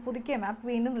പാകിസ്ഥാനാണ് ഈ ഒരു പുതുക്കിയ മാപ്പ്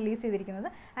വീണ്ടും റിലീസ് ചെയ്തിരിക്കുന്നത്.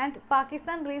 ആൻഡ്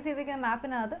പാകിസ്ഥാൻ റിലീസ് ചെയ്തിരിക്കുന്ന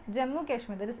മാപ്പിനകത്ത് Jammu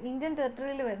Kashmir that is Indian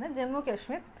ടെറിട്ടറിയിൽ വരുന്ന ജമ്മു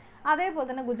കാശ്മീർ അതേപോലെ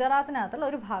തന്നെ ഗുജറാത്തിനകത്തുള്ള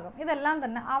ഒരു ഭാഗം ഇതെല്ലാം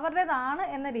തന്നെ അവരുടേതാണ്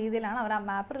എന്ന രീതിയിലാണ് അവർ ആ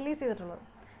മാപ്പ് റിലീസ് ചെയ്തിട്ടുള്ളത്.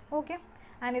 ഓക്കെ,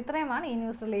 ആൻഡ് ഇത്രയുമാണ് ഈ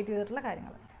ന്യൂസ് റിലേറ്റ് ചെയ്തിട്ടുള്ള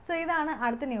കാര്യങ്ങൾ. സോ ഇതാണ്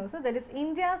അടുത്ത news. That is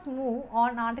India's move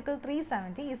on article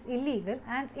 370 is illegal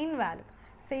and invalid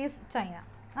says China.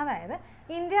 അതായത്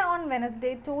India on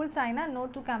Wednesday told China not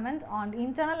to comment on the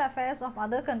internal affairs of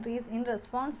other countries in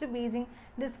response to Beijing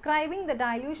describing the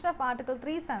dilution of Article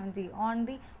 370 on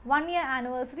the one-year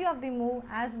anniversary of the move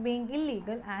as being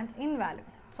illegal and invalid.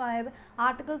 So, അതായത്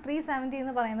article 370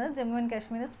 എന്ന് പറയുന്നത് Jammu and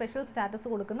കാശ്മീരിന് special status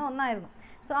കൊടുക്കുന്ന ഒന്നായിരുന്നു.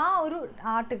 So ആ ഒരു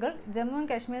article Jammu and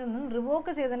കാശ്മീരിൽ നിന്നും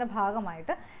revoke ചെയ്തതിൻ്റെ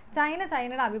ഭാഗമായിട്ട്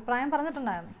ചൈനയുടെ അഭിപ്രായം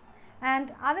പറഞ്ഞിട്ടുണ്ടായിരുന്നു.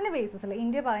 ആൻഡ് അതിൻ്റെ ബേസിസിൽ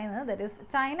ഇന്ത്യ പറയുന്നത് ദറ്റ് ഈസ്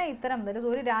ചൈന ഇത്തരം ദറ്റ്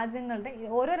ഈസ്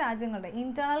ഓരോ രാജ്യങ്ങളുടെ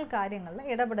ഇൻറ്റേർണൽ കാര്യങ്ങളിൽ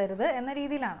ഇടപെടരുത് എന്ന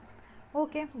രീതിയിലാണ്.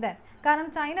 ഓക്കെ ദെൻ കാരണം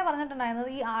ചൈന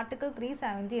പറഞ്ഞിട്ടുണ്ടായിരുന്നത് ഈ ആർട്ടിക്കിൾ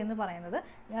 370 എന്ന് പറയുന്നത്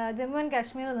ജമ്മു ആൻഡ്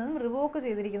കാശ്മീരിൽ നിന്നും റിവോക്ക്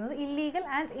ചെയ്തിരിക്കുന്നത് ഇല്ലീഗൽ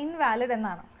ആൻഡ് ഇൻവാലിഡ്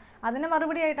എന്നാണ്. അതിന്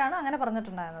മറുപടിയായിട്ടാണ് അങ്ങനെ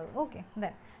പറഞ്ഞിട്ടുണ്ടായിരുന്നത്. Okay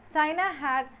then China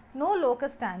had no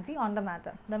locus standi on the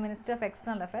matter, the Minister of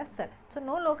External Affairs said. So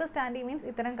no locus standi means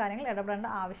ഇത്തരം കാര്യങ്ങൾ ഇടപെടേണ്ട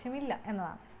ആവശ്യമില്ല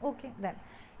എന്നതാണ്. Okay then.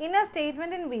 In a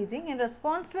statement in Beijing, in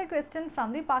response to a question from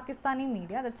the Pakistani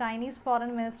media, the Chinese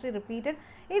Foreign Ministry repeated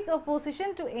its opposition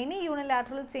to any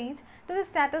unilateral change to the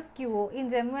status quo in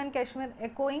Jammu and Kashmir,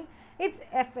 echoing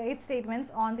its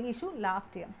statements on the issue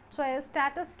last year. So a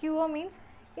status quo means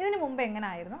ഇതിന് മുമ്പ്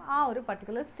എങ്ങനെയായിരുന്നു ആ ഒരു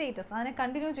particular status അതിനെ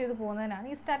continue ചെയ്തു പോകുന്നതിനാണ്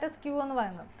ഈ status Q എന്ന്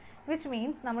പറയുന്നത്. വിച്ച്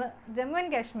മീൻസ് നമ്മൾ ജമ്മു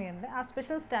ആൻഡ് കാശ്മീരിൻ്റെ ആ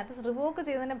സ്പെഷ്യൽ സ്റ്റാറ്റസ് റിവോക്ക്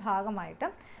ചെയ്തതിൻ്റെ ഭാഗമായിട്ട്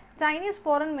ചൈനീസ്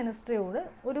ഫോറിൻ മിനിസ്ട്രിയോട്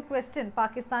ഒരു ക്വസ്റ്റ്യൻ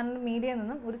പാകിസ്ഥാനിൻ്റെ മീഡിയയിൽ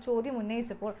നിന്നും ഒരു ചോദ്യം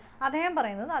ഉന്നയിച്ചപ്പോൾ അദ്ദേഹം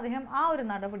പറയുന്നത് അദ്ദേഹം ആ ഒരു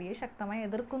നടപടിയെ ശക്തമായി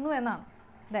എതിർക്കുന്നു എന്നാണ്.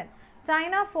 Then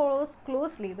China follows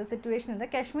closely the situation in the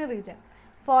Kashmir region.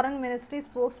 Foreign ministry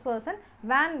spokes person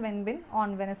van Wenbin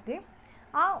on Wednesday.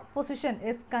 ആ position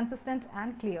is consistent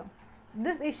and clear.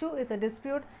 This issue is a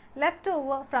dispute left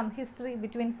over from history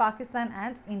between Pakistan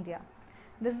and India.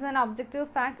 This is an objective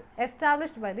fact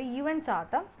established by the UN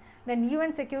Charter, then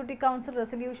UN Security Council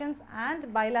resolutions and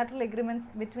bilateral agreements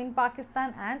between Pakistan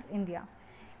and India.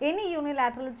 Any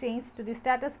unilateral change to the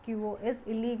status quo is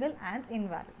illegal and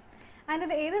invalid. And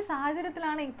ഇത് ഏത്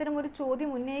സാഹചര്യത്തിലാണ് ഇത്തരം ഒരു ചോദ്യം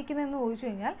ഉന്നയിക്കുന്നതെന്ന് ചോദിച്ചു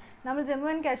കഴിഞ്ഞാൽ നമ്മൾ Jammu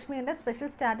and കാശ്മീരിൻ്റെ special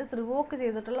status revoke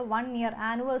ചെയ്തിട്ടുള്ള 1 ഇയർ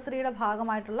ആനിവേഴ്സറിയുടെ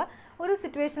ഭാഗമായിട്ടുള്ള ഒരു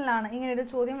സിറ്റുവേഷനിലാണ് ഇങ്ങനെയൊരു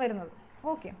ചോദ്യം വരുന്നത്.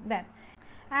 ഓക്കെ ദെൻ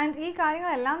ആൻഡ് ഈ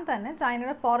കാര്യങ്ങളെല്ലാം തന്നെ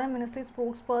ചൈനയുടെ ഫോറിൻ മിനിസ്ട്രി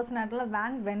സ്പോക്സ് പേഴ്സൺ ആയിട്ടുള്ള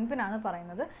വാൻ വെൻബിനാണ്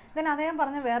പറയുന്നത്. ദെൻ അദ്ദേഹം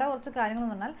പറഞ്ഞ വേറെ കുറച്ച് കാര്യങ്ങൾ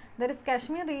എന്ന് പറഞ്ഞാൽ ദർ ഇസ്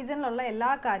കാശ്മീർ റീജിയനിലുള്ള എല്ലാ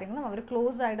കാര്യങ്ങളും അവർ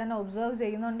ക്ലോസ് ആയിട്ട് തന്നെ ഒബ്സർവ്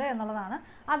ചെയ്യുന്നുണ്ട് എന്നുള്ളതാണ്.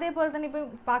 അതേപോലെ തന്നെ ഇപ്പോൾ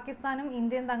പാകിസ്ഥാനും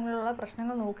ഇന്ത്യയും തമ്മിലുള്ള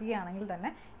പ്രശ്നങ്ങൾ നോക്കുകയാണെങ്കിൽ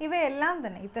തന്നെ ഇവയെല്ലാം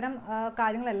തന്നെ ഇത്തരം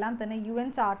കാര്യങ്ങളെല്ലാം തന്നെ UN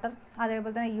ചാർട്ടർ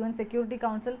അതേപോലെ തന്നെ UN സെക്യൂരിറ്റി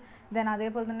കൗൺസിൽ ദെൻ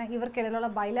അതേപോലെ തന്നെ ഇവർക്കിടയിലുള്ള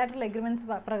ബൈലാറ്ററൽ എഗ്രിമെൻറ്റ്സ്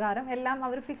പ്രകാരം എല്ലാം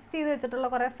അവർ ഫിക്സ് ചെയ്ത് വെച്ചിട്ടുള്ള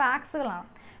കുറേ ഫാക്ട്സുകളാണ്.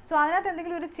 സോ അതിനകത്ത്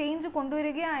എന്തെങ്കിലും ഒരു ചേഞ്ച്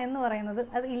കൊണ്ടുവരിക എന്ന് പറയുന്നത്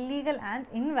അത് ഇല്ലീഗൽ ആൻഡ്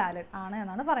ഇൻവാലിഡ് ആണ്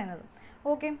എന്നാണ് പറയുന്നത്.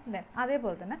 ഓക്കെ ദെൻ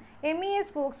അതേപോലെ തന്നെ MEA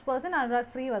spokes person Anurag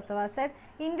ശ്രീവത്സവ Z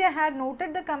India had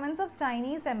noted the comments of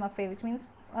Chinese MFA which means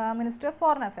Ministry of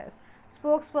Foreign Affairs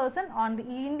spokesperson on the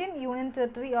Indian Union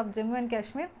Territory of Jammu and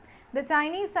Kashmir. The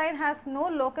Chinese side has no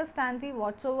locus standi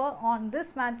whatsoever on this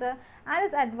matter and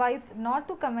is advised not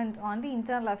to comment on the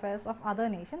internal affairs of other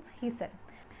nations, he said.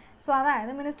 So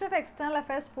അതായത് minister of external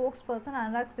affairs spokes person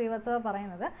Anurag ശ്രീവത്സവ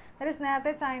പറയുന്നത് that is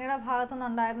നേരത്തെ ചൈനയുടെ ഭാഗത്തു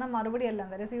നിന്നുണ്ടായിരുന്ന മറുപടിയെല്ലാം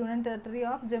that is union territory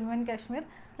of Jammu and Kashmir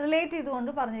relate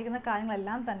ചെയ്തുകൊണ്ട് പറഞ്ഞിരിക്കുന്ന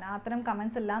കാര്യങ്ങളെല്ലാം തന്നെ അത്തരം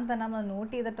കമൻസ് എല്ലാം തന്നെ നമ്മൾ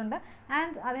നോട്ട് ചെയ്തിട്ടുണ്ട്.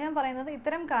 ആൻഡ് അദ്ദേഹം പറയുന്നത്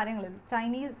ഇത്തരം കാര്യങ്ങളിൽ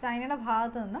ചൈനയുടെ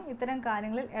ഭാഗത്തു നിന്നും ഇത്തരം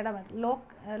കാര്യങ്ങളിൽ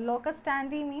ലോക്കസ്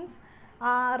സ്റ്റാൻഡി മീൻസ്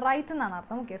റൈറ്റ് എന്നാണ്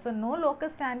അർത്ഥം. Okay so no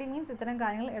locus standi means ഇത്തരം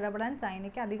കാര്യങ്ങളിൽ ഇടപെടാൻ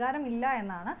ചൈനയ്ക്ക് അധികാരമില്ല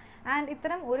എന്നാണ്. ആൻഡ്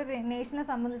ഇത്തരം ഒരു നേഷനെ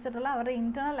സംബന്ധിച്ചിട്ടുള്ള അവരുടെ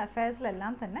ഇന്റേണൽ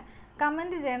അഫയേഴ്സിലെല്ലാം തന്നെ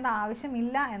കമൻറ്റ് ചെയ്യേണ്ട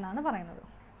ആവശ്യമില്ല എന്നാണ് പറയുന്നത്.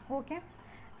 ഓക്കെ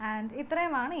ആൻഡ്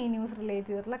ഇത്രയുമാണ് ഈ ന്യൂസ് റിലേറ്റ്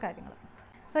ചെയ്തിട്ടുള്ള കാര്യങ്ങൾ.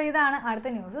 സോ ഇതാണ് അടുത്ത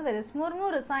news. That is Murmu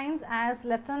റിസൈൻസ് as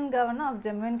lieutenant governor of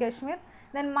Jammu and Kashmir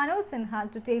then Manoj Sinha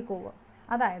to take over.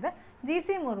 അതായത്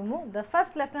GC Murmu, the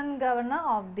first Lieutenant Governor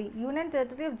of the Union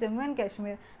Territory of Jammu and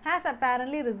Kashmir, has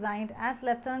apparently resigned as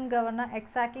Lieutenant Governor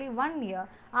exactly 1 year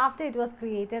after it was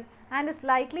created and is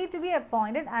likely to be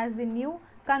appointed as the new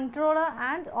Controller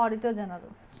and Auditor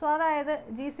General. So അതായത്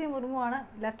GC Murmu ആണ്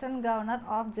lieutenant governor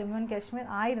of Jammu and Kashmir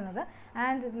ആയിരുന്നത്.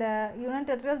 And union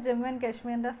territory of Jammu and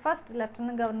കാശ്മീരിൻ്റെ first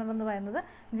lieutenant governor എന്ന് പറയുന്നത്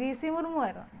GC Murmu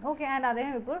ആയിരുന്നു. Okay and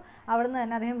അദ്ദേഹം ഇപ്പോൾ അവിടെ നിന്ന്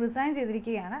തന്നെ അദ്ദേഹം റിസൈൻ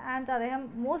ചെയ്തിരിക്കുകയാണ്. ആൻഡ് അദ്ദേഹം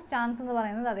മോസ്റ്റ് ചാൻസ് എന്ന്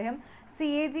പറയുന്നത് അദ്ദേഹം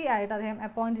CAG ആയിട്ട് അദ്ദേഹം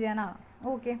അപ്പോയിൻറ്റ് ചെയ്യാനാണ്.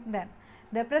 Okay then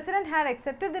The President had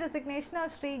accepted the resignation of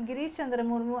Shri Girish Chandra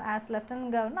Murmu as Lieutenant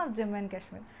Governor of Jammu and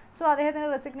Kashmir. So അദ്ദേഹത്തിൻ്റെ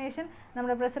റെസിഗ്നേഷൻ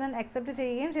നമ്മുടെ പ്രസിഡന്റ് അക്സെപ്റ്റ്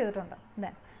ചെയ്യുകയും ചെയ്തിട്ടുണ്ട്.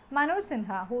 Then Manoj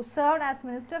Sinha, who served as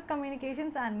Minister of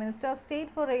Communications and Minister of State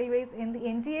for Railways in the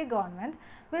NDA government,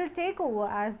 will take over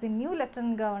as the new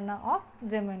Lieutenant Governor of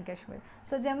Jammu and Kashmir.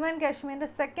 So Jammu and Kashmirന്റെ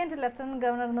second lieutenant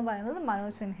governor എന്ന് പറയുന്നത്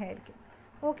മനോജ് സിൻഹ ആയിരിക്കും.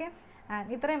 Okay and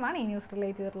ഇത്രയുമാണ് ഈ news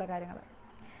relate ചെയ്തിട്ടുള്ള കാര്യങ്ങൾ.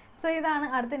 So ഇതാണ്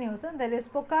അടുത്ത news. That is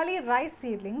Pokkali rice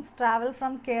seedlings travel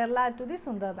from Kerala to the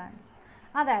സുന്ദർബാൻസ്.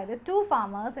 അതായത് 2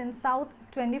 farmers in South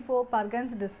 24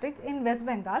 Pargans district in West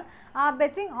Bengal are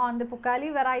betting on the Pokali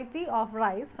variety of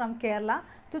rice from Kerala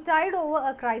to tide over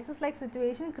a crisis-like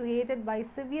situation created by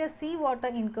severe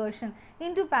seawater incursion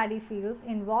into paddy fields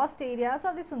in vast areas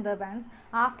of the Sundarbans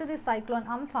after the cyclone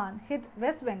Amphan hit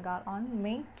West Bengal on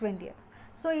May 20th.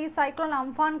 So ഈ cyclone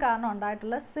Amphan കാരണം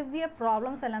ഉണ്ടായിട്ടുള്ള severe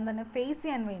problems എല്ലാം തന്നെ face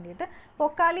ചെയ്യാൻ വേണ്ടിയിട്ട്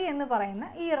പൊക്കാലി എന്ന് പറയുന്ന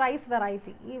ഈ റൈസ്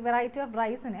വെറൈറ്റി, ഈ വെറൈറ്റി ഓഫ്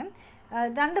റൈസിനെ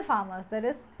രണ്ട് farmers,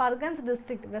 that is പർഗൻസ്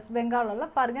district, west ബംഗാളിലുള്ള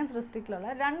പർഗൻസ് ഡിസ്ട്രിക്റ്റിലുള്ള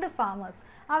രണ്ട് ഫാമേഴ്സ്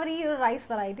അവർ ഈ ഒരു റൈസ്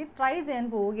വെറൈറ്റി ട്രൈ ചെയ്യാൻ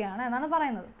പോവുകയാണ് എന്നാണ്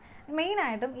പറയുന്നത്.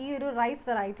 മെയിനായിട്ടും ഈ ഒരു റൈസ്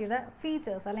വെറൈറ്റിയുടെ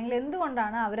ഫീച്ചേഴ്സ് അല്ലെങ്കിൽ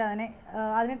എന്തുകൊണ്ടാണ് അവർ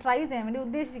അതിനെ ട്രൈ ചെയ്യാൻ വേണ്ടി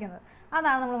ഉദ്ദേശിക്കുന്നത്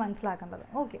അതാണ് നമ്മൾ മനസ്സിലാക്കേണ്ടത്.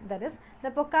 Okay, that is the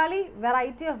പൊക്കാലി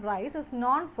variety of rice is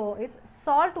known for it's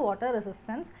salt water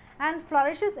resistance and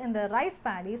flourishes in the rice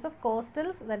paddies of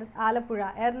coastals, that is Alappuzha,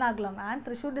 Ernakulam and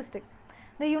Thrissur districts.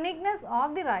 The uniqueness of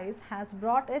the rice has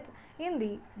brought it in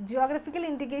the geographical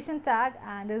indication tag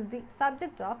and is the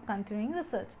subject of continuing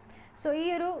research. So ഈ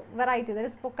ഒരു variety, that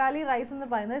is പൊക്കാലി rice എന്ന്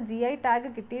പറയുന്നത് GI tag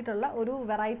കിട്ടിയിട്ടുള്ള ഒരു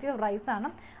variety of rice ആണ്.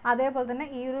 അതേപോലെ തന്നെ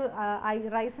ഈ ഒരു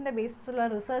റൈസിൻ്റെ ബേസിസുള്ള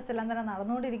റിസർച്ച് എല്ലാം തന്നെ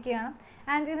നടന്നുകൊണ്ടിരിക്കുകയാണ്.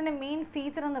 ആൻഡ് ഇതിൻ്റെ മെയിൻ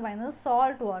ഫീച്ചർ എന്ന് പറയുന്നത്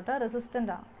സോൾട്ട് വാട്ടർ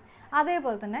റെസിസ്റ്റൻ്റ് ആണ്.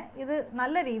 അതേപോലെ തന്നെ ഇത്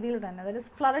നല്ല രീതിയിൽ തന്നെ, ദാറ്റ്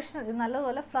ഇസ് ഫ്ലറിഷ്,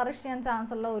 നല്ലപോലെ ഫ്ലറിഷ് ചെയ്യാൻ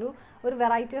ചാൻസ് ഉള്ള ഒരു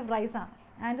വെറൈറ്റി ഓഫ് റൈസ് ആണ്.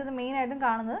 ആൻഡ് ഇത് മെയിനായിട്ടും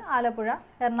കാണുന്നത് ആലപ്പുഴ,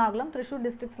 എറണാകുളം, തൃശ്ശൂർ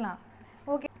ഡിസ്ട്രിക്ട്സിലാണ്.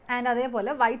 ഓക്കെ, ആൻഡ്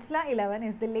അതേപോലെ Vyttila 11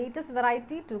 is the latest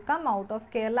variety to come out of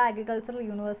Kerala Agricultural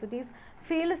University's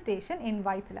field station in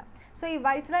Vaittila. So ഈ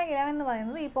വൈറ്റ്ല 11 എന്ന്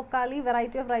പറയുന്നത് ഈ പൊക്കാലി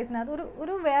വെറൈറ്റി ഓഫ് റൈസിനകത്ത്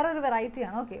ഒരു വേറൊരു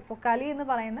വെറൈറ്റിയാണ്. ഓക്കെ, പൊക്കാലി എന്ന്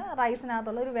പറയുന്ന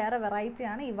റൈസിനകത്തുള്ള ഒരു വേറെ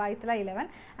വെറൈറ്റിയാണ് ഈ വൈറ്റ്ല 11.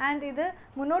 ആൻഡ് ഇത്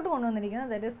മുന്നോട്ട്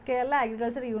കൊണ്ടുവന്നിരിക്കുന്നത് ദാറ്റ് ഇസ് കേരള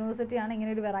അഗ്രികൾച്ചർ യൂണിവേഴ്സിറ്റിയാണ്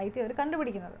ഇങ്ങനെ ഒരു വെറൈറ്റി അവർ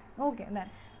കണ്ടുപിടിക്കുന്നത്. Okay, then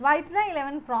Vyttila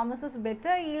 11 promises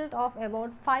better yield of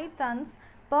about 5 tons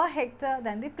per hectare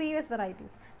than the previous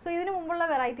varieties. So ഇതിന് മുമ്പുള്ള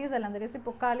വെറൈറ്റീസ് എല്ലാം, ദാറ്റ് ഈസ് ഈ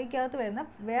പൊക്കാലിക്കകത്ത് വരുന്ന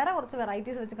വേറെ കുറച്ച്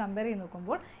വെറൈറ്റീസ് വെച്ച് കമ്പയർ ചെയ്ത്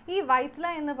നോക്കുമ്പോൾ ഈ വൈറ്റ്ല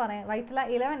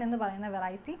 11 എന്ന് പറയുന്ന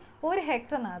വെറൈറ്റി ഒരു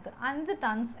ഹെക്ടറിനകത്ത് 5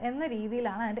 ടൺസ് എന്ന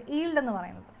രീതിയിലാണ് അതിൻ്റെ ഈൽഡ് എന്ന്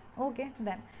പറയുന്നത്. Okay,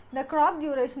 then the crop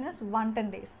duration is 110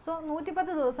 days. So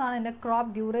 110 ദിവസമാണ് ഇതിൻ്റെ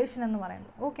ക്രോപ്പ് ഡ്യൂറേഷൻ എന്ന്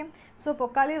പറയുന്നത്. ഓക്കെ, സോ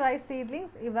പൊക്കാലി റൈസ്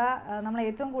സീഡ്ലിങ്സ് ഇവ നമ്മൾ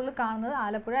ഏറ്റവും കൂടുതൽ കാണുന്നത്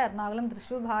ആലപ്പുഴ, എറണാകുളം,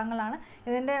 തൃശ്ശൂർ ഭാഗങ്ങളാണ്.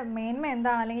 ഇതിൻ്റെ മേന്മ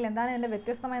എന്താണ് അല്ലെങ്കിൽ എന്താണ് ഇതിൻ്റെ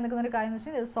വ്യത്യസ്തമായി നിൽക്കുന്ന ഒരു കാര്യം എന്ന്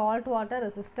വെച്ചാൽ ഇത് സോൾട്ട് വാട്ടർ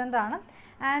റെസിസ്റ്റൻ്റ് ആണ്.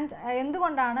 ആൻഡ്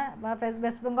എന്തുകൊണ്ടാണ്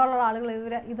വെസ്റ്റ് ബംഗാളിലുള്ള ആളുകൾ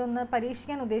ഇതൊന്ന്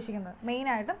പരീക്ഷിക്കാൻ ഉദ്ദേശിക്കുന്നത്?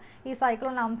 മെയിനായിട്ടും ഈ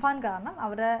സൈക്ലോൺ അംഫാൻ കാരണം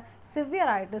അവരുടെ സിവിയർ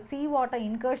ആയിട്ട് സീ വാട്ടർ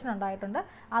ഇൻകേർഷൻ ഉണ്ടായിട്ടുണ്ട്.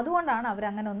 അതുകൊണ്ടാണ് അവർ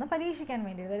അങ്ങനെ ഒന്ന് പരീക്ഷിക്കാൻ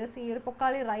വേണ്ടി, അതായത് ഈ ഒരു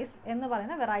പൊക്കാലി റൈസ് എന്ന്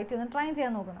പറയുന്ന വെറൈറ്റി ഒന്ന് ട്രൈ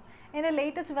ചെയ്യാൻ നോക്കുന്നത്. ഇതിൻ്റെ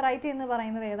ലേറ്റസ്റ്റ് വെറൈറ്റി എന്ന്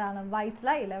പറയുന്നത് ഏതാണ്?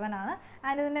 വൈറ്റ്ല 11 ആണ്.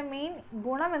 ആൻഡ് ഇതിൻ്റെ മെയിൻ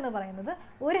ഗുണം എന്ന് പറയുന്നത്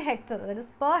ഒരു ഹെക്ടർ,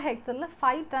 അതായത് പെർ ഹെക്ടറിൽ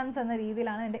 5 ടൺസ് എന്ന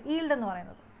രീതിയിലാണ് ഇതിൻ്റെ ഈൽഡ് എന്ന്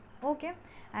പറയുന്നത്. ഓക്കെ,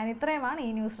 ആൻഡ് ഇത്രയുമാണ്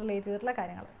ഈ ന്യൂസ് റിലേറ്റ് ചെയ്തിട്ടുള്ള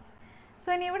കാര്യങ്ങൾ. സോ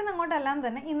ഇനി ഇവിടെ നിന്ന് അങ്ങോട്ടെല്ലാം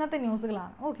തന്നെ ഇന്നത്തെ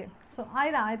ന്യൂസുകളാണ്. ഓക്കെ, സോ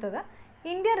ആദ്യത്തത്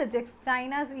India rejects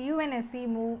China's UNSC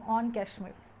move on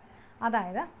Kashmir.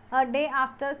 അതായത് a day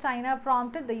after China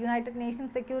prompted the United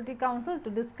Nations Security Council to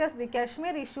discuss the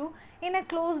Kashmir issue in a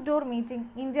closed-door meeting,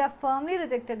 India firmly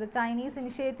rejected the Chinese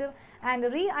initiative and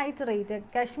reiterated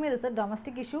Kashmir is a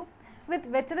domestic issue, with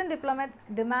veteran diplomats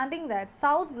demanding that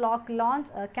South Bloc launch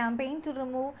a campaign to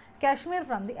remove Kashmir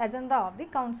from the agenda of the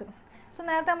Council. So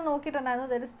നേരത്തെ നമ്മൾ നോക്കിയിട്ടുണ്ടായിരുന്നു,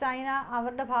 that is China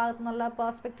അവരുടെ ഭാഗത്തു നിന്നുള്ള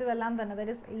perspective എല്ലാം തന്നെ,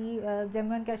 that is ഈ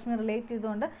Jammu and Kashmir relate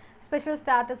ചെയ്തുകൊണ്ട് special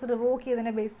status revoke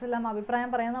ചെയ്തതിൻ്റെ ബേസിസിലെല്ലാം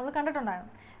അഭിപ്രായം പറയുന്നത് നമ്മൾ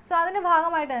കണ്ടിട്ടുണ്ടായിരുന്നു. സോ അതിൻ്റെ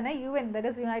ഭാഗമായിട്ട് തന്നെ UN, that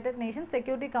is United Nations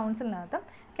security കൗൺസിലിനകത്ത്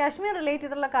Kashmir relate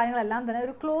ചെയ്തിട്ടുള്ള കാര്യങ്ങളെല്ലാം തന്നെ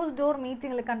ഒരു ക്ലോസ് ഡോർ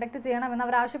മീറ്റിംഗിൽ കണ്ടക്ട് ചെയ്യണമെന്ന്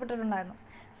അവർ ആവശ്യപ്പെട്ടിട്ടുണ്ടായിരുന്നു.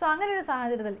 സോ അങ്ങനെ ഒരു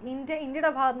സാഹചര്യത്തിൽ ഇന്ത്യയുടെ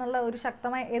ഭാഗത്തു നിന്നുള്ള ഒരു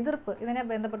ശക്തമായ എതിർപ്പ് ഇതിനെ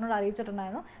ബന്ധപ്പെട്ടുകൊണ്ട്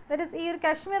അറിയിച്ചിട്ടുണ്ടായിരുന്നു. ദാറ്റ് ഇസ് ഈ ഒരു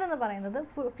കാശ്മീർ എന്ന് പറയുന്നത്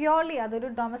പ്യോർലി അതൊരു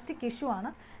ഡൊമസ്റ്റിക് ഇഷ്യൂ ആണ്.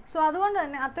 സോ അതുകൊണ്ട്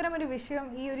തന്നെ അത്തരമൊരു വിഷയം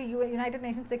ഈ ഒരു യുണൈറ്റഡ്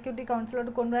നേഷൻസ് സെക്യൂരിറ്റി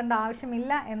കൗൺസിലോട്ട് കൊണ്ടുവരേണ്ട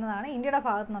ആവശ്യമില്ല എന്നതാണ് ഇന്ത്യയുടെ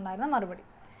ഭാഗത്തു നിന്നുണ്ടായിരുന്ന മറുപടി.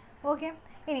 ഓക്കെ,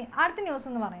 ഇനി അടുത്ത ന്യൂസ്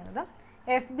എന്ന് പറയുന്നത്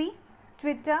FB,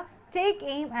 Twitter take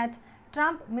aim at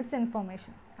Trump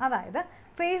misinformation. അതായത്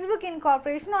Facebook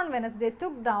Incorporation on Wednesday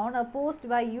took down a post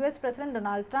by US President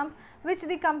Donald Trump which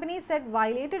the company said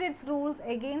violated its rules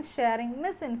against sharing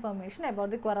misinformation about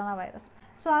the coronavirus.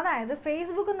 So അതായത്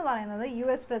Facebook എന്ന് പറയുന്നത്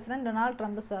US president Donald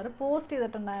Trump sir post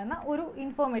ചെയ്തിട്ടുണ്ടായിരുന്ന ഒരു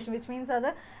information, which means അത്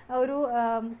ഒരു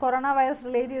corona virus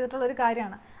relate ചെയ്തിട്ടുള്ള ഒരു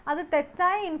കാര്യമാണ്. അത്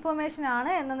തെറ്റായ ഇൻഫോർമേഷൻ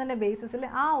ആണ് എന്നതിൻ്റെ ബേസിസിൽ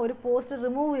ആ ഒരു പോസ്റ്റ്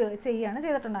റിമൂവ് ചെയ്യുകയാണ്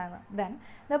ചെയ്തിട്ടുണ്ടായിരുന്നത്. Then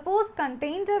the post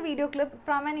contained A video clip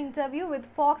from an interview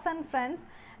with Fox and friends,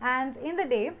 and in the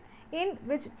day in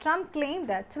which Trump claimed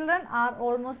that children are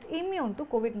almost immune to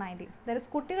COVID-19. That is,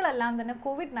 കുട്ടികളെല്ലാം തന്നെ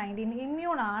COVID-19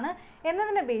 immune ആണ്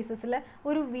എന്നതിൻ്റെ ബേസിസിൽ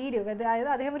ഒരു video, അതായത്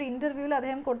അദ്ദേഹം ഒരു ഇൻ്റർവ്യൂവിൽ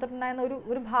അദ്ദേഹം കൊടുത്തിട്ടുണ്ടായിരുന്ന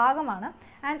ഒരു ഭാഗമാണ്.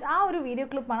 ആൻഡ് ആ ഒരു വീഡിയോ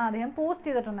ക്ലിപ്പാണ് അദ്ദേഹം പോസ്റ്റ്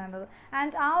ചെയ്തിട്ടുണ്ടായിരുന്നത്.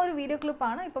 ആൻഡ് ആ ഒരു വീഡിയോ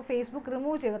ക്ലിപ്പാണ് ഇപ്പോൾ ഫേസ്ബുക്ക്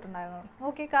റിമൂവ് ചെയ്തിട്ടുണ്ടായിരുന്നത്.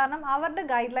 ഓക്കെ, കാരണം അവരുടെ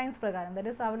ഗൈഡ് ലൈൻസ് പ്രകാരം,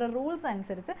 ദാറ്റ് ഈസ് അവരുടെ റൂൾസ്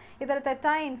അനുസരിച്ച് ഇത്തരം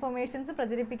തെറ്റായ ഇൻഫർമേഷൻസ്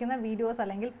പ്രചരിപ്പിക്കുന്ന വീഡിയോസ്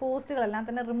അല്ലെങ്കിൽ പോസ്റ്റുകളെല്ലാം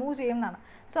തന്നെ റിമൂവ് ചെയ്യുന്നതാണ്.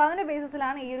 സോ അതിൻ്റെ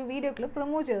ബേസിസിലാണ് ഈ ഒരു വീഡിയോ ക്ലിപ്പ്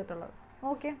റിമൂവ് ചെയ്തിട്ടുള്ളത്.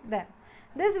 Okay, then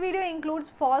this video includes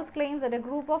false claims that a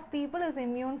group of people is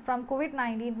immune from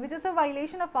COVID-19, which is a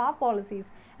violation of our policies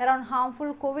around harmful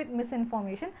COVID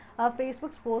misinformation, a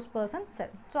Facebook spokesperson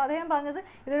said. So അദ്ദേഹം പറഞ്ഞത്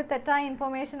ഇതൊരു തെറ്റായ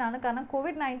information ആണ്, കാരണം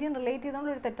COVID-19 relate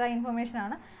ചെയ്തുകൊണ്ട് ഒരു തെറ്റായ information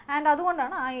ആണ്, ആൻഡ്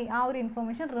അതുകൊണ്ടാണ് ആ ഒരു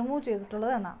ഇൻഫർമേഷൻ റിമൂവ്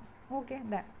ചെയ്തിട്ടുള്ളത് എന്നാണ്. Okay,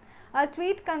 then a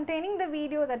tweet containing the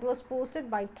video that was posted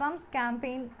by Trump's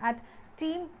campaign at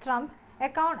Team Trump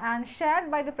account and shared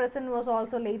by the president was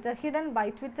also later hidden by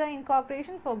Twitter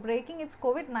Incorporation for breaking its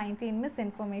COVID-19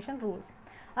 misinformation rules.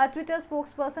 A Twitter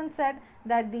spokesperson said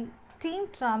that the Team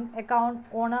Trump account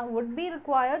owner would be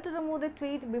required to remove the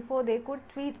tweet before they could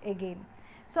tweet again.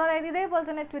 So അതായത് ഇതേപോലെ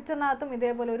തന്നെ ട്വിറ്ററിനകത്തും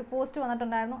ഇതേപോലെ ഒരു post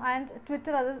വന്നിട്ടുണ്ടായിരുന്നു. And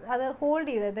Twitter അത് hold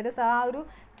ചെയ്തത്, that is ആ ഒരു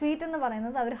ട്വീറ്റ് എന്ന്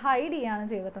പറയുന്നത് അവർ ഹൈഡ് ചെയ്യുകയാണ്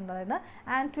ചെയ്തിട്ടുണ്ടായിരുന്നത്.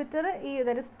 ആൻഡ് ട്വിറ്റർ ഈ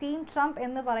ദാറ്റ് ഇസ് ടീം ട്രംപ്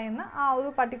എന്ന് പറയുന്ന ആ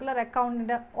ഒരു പർട്ടിക്കുലർ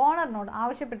അക്കൗണ്ടിൻ്റെ ഓണറിനോട്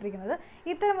ആവശ്യപ്പെട്ടിരിക്കുന്നത്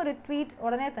ഇത്തരം ഒരു ട്വീറ്റ്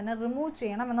ഉടനെ തന്നെ റിമൂവ്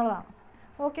ചെയ്യണം എന്നുള്ളതാണ്.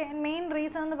 ഓക്കെ, മെയിൻ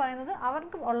റീസൺ എന്ന് പറയുന്നത്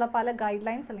അവർക്ക് ഉള്ള പല ഗൈഡ്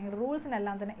ലൈൻസ് അല്ലെങ്കിൽ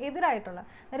റൂൾസിനെല്ലാം തന്നെ എതിരായിട്ടുള്ള,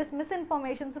 ദാറ്റ് ഇസ്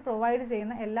മിസ്ഇൻഫർമേഷൻസ് പ്രൊവൈഡ്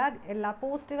ചെയ്യുന്ന എല്ലാ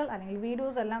പോസ്റ്റുകൾ അല്ലെങ്കിൽ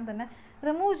വീഡിയോസ് എല്ലാം തന്നെ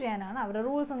റിമൂവ് ചെയ്യാനാണ് അവരുടെ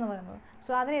റൂൾസ് എന്ന് പറയുന്നത്.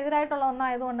 സോ അതിനെതിരായിട്ടുള്ള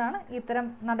ഒന്നായതുകൊണ്ടാണ് ഇത്തരം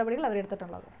നടപടികൾ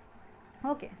അവരെടുത്തിട്ടുള്ളത്.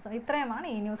 ഓക്കെ, സോ ഇത്രയുമാണ്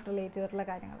ഈ ന്യൂസ് റിലേറ്റ് ചെയ്തിട്ടുള്ള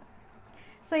കാര്യങ്ങൾ.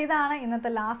 സോ ഇതാണ്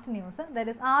ഇന്നത്തെ last news.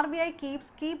 That is RBI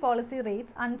keeps key policy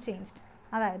rates unchanged.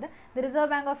 അതായത് the Reserve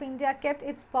Bank of India kept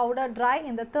its powder dry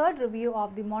in the third review of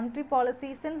the monetary policy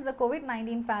since the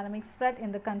COVID-19 pandemic spread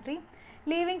in the country,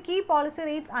 leaving key policy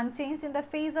rates unchanged in the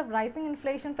face of rising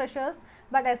inflation pressures,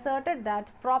 but asserted that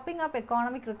propping up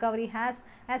economic recovery has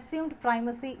assumed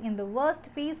primacy in the worst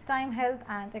peacetime health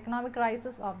and economic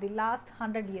crisis of the last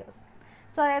 100 years.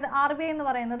 So അതായത് RBI എന്ന്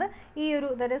പറയുന്നത് ഈ ഒരു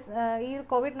that is ഈ ഒരു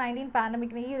COVID-19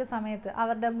 പാൻഡമിക്കിന് ഈ ഒരു സമയത്ത്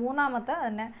അവരുടെ മൂന്നാമത്തെ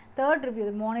തന്നെ തേർഡ് റിവ്യൂ,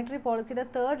 മോണിറ്ററി പോളിസിയുടെ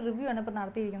തേർഡ് റിവ്യൂ ആണ് ഇപ്പോൾ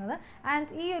നടത്തിയിരിക്കുന്നത്. ആൻഡ്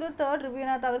ഈ ഒരു തേർഡ്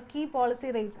റിവ്യൂവിനകത്ത് അവർ കീ പോളിസി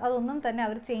റേറ്റ്സ് അതൊന്നും തന്നെ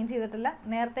അവർ ചേഞ്ച് ചെയ്തിട്ടില്ല.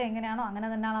 നേരത്തെ എങ്ങനെയാണോ അങ്ങനെ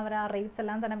തന്നെയാണ് അവർ ആ റേറ്റ്സ്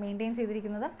എല്ലാം തന്നെ മെയിൻറ്റെയിൻ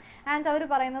ചെയ്തിരിക്കുന്നത്. ആൻഡ് അവർ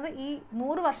പറയുന്നത് ഈ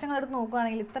 100 വർഷങ്ങളെടുത്ത്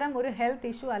നോക്കുകയാണെങ്കിൽ ഇത്തരം ഒരു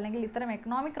ഹെൽത്ത് ഇഷ്യൂ അല്ലെങ്കിൽ ഇത്തരം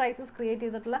എക്കണോമിക് ക്രൈസിസ് ക്രിയേറ്റ്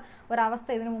ചെയ്തിട്ടുള്ള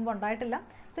ഒരവസ്ഥ ഇതിനു മുമ്പ് ഉണ്ടായിട്ടില്ല.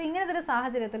 സോ ഇങ്ങനത്തെ ഒരു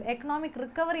സാഹചര്യത്തിൽ എക്കണോമിക്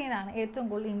റിക്കവറിയാണ് ഏറ്റവും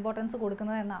കൂടുതൽ ഇമ്പോർട്ടൻസ്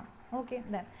കൊടുക്കുന്നത് എന്നാണ്. Okay,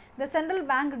 then the central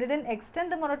bank didn't extend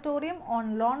the moratorium on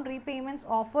loan repayments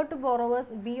offered to borrowers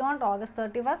beyond August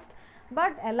 31st,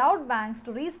 but allowed banks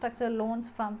to restructure loans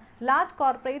from large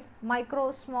corporates, micro,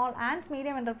 small and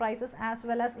medium enterprises as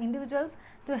well as individuals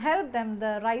to help them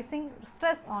the rising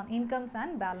stress on incomes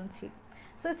and balance sheets.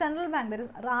 So central bank, that is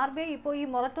RBI, ഇപ്പോൾ ഈ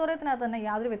മൊറട്ടോറിയത്തിനകത്ത് തന്നെ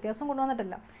യാതൊരു വ്യത്യാസവും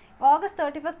കൊണ്ടുവന്നിട്ടില്ല. August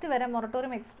 31st വരെ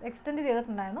moratorium extend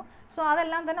ചെയ്തിട്ടുണ്ടായിരുന്നു. So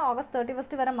അതെല്ലാം തന്നെ August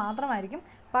 31st വരെ മാത്രമായിരിക്കും.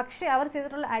 പക്ഷേ അവർ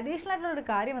ചെയ്തിട്ടുള്ള അഡീഷണൽ ആയിട്ടുള്ള ഒരു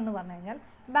കാര്യം എന്ന് പറഞ്ഞു കഴിഞ്ഞാൽ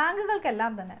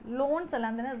ബാങ്കുകൾക്കെല്ലാം തന്നെ ലോൺസ്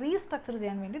എല്ലാം തന്നെ റീസ്ട്രക്ചർ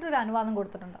ചെയ്യാൻ വേണ്ടിയിട്ട് ഒരു അനുവാദം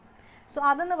കൊടുത്തിട്ടുണ്ട്. സോ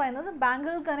അതെന്ന് പറയുന്നത്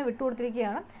ബാങ്കുകൾക്ക് തന്നെ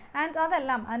വിട്ടുകൊടുത്തിരിക്കുകയാണ്. ആൻഡ്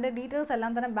അതെല്ലാം അതിൻ്റെ ഡീറ്റെയിൽസ്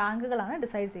എല്ലാം തന്നെ ബാങ്കുകളാണ്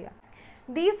ഡിസൈഡ് ചെയ്യുക.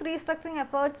 These restructuring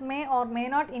efforts may or may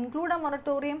not include a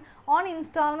moratorium on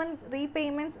installment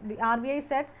repayments, the RBI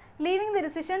said, leaving the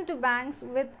decision to banks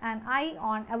with an eye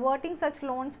on averting such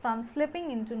loans from slipping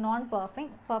into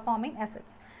non-performing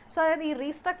assets. So അതായത് ഈ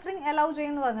restructuring allow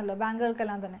ചെയ്യുമെന്ന് പറഞ്ഞല്ലോ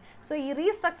ബാങ്കുകൾക്കെല്ലാം തന്നെ. So ഈ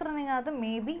റീസ്ട്രക്ചറിങ്ങിനകത്ത്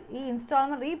may be ഈ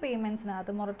instalment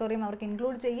റീപേയ്മെൻറ്റ്സിനകത്ത് moratorium അവർക്ക്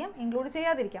include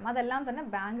ചെയ്യാതിരിക്കാം. അതെല്ലാം തന്നെ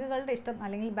ബാങ്കുകളുടെ ഇഷ്ടം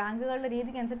അല്ലെങ്കിൽ ബാങ്കുകളുടെ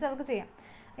രീതിക്ക് അനുസരിച്ച് അവർക്ക് ചെയ്യാം.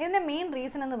 ഇതിൻ്റെ മെയിൻ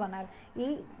റീസൺ എന്ന് പറഞ്ഞാൽ ഈ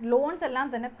ലോൺസ് എല്ലാം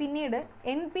തന്നെ പിന്നീട്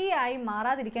NPA ആയി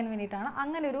മാറാതിരിക്കാൻ വേണ്ടിയിട്ടാണ്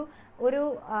അങ്ങനെ ഒരു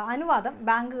അനുവാദം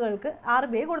ബാങ്കുകൾക്ക്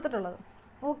RBI കൊടുത്തിട്ടുള്ളത്.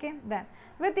 Okay, then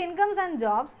with incomes and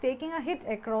jobs taking a hit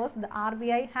across, the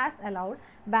RBI has allowed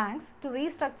banks to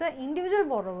restructure individual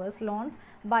borrowers' loans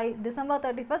by December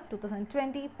 31st,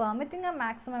 2020, permitting a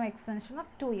maximum extension of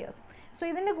 2 years. So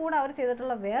ഇതിൻ്റെ കൂടെ അവർ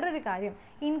ചെയ്തിട്ടുള്ള വേറൊരു കാര്യം,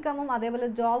 ഇൻകമും അതേപോലെ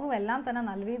ജോബും എല്ലാം തന്നെ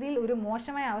നല്ല രീതിയിൽ ഒരു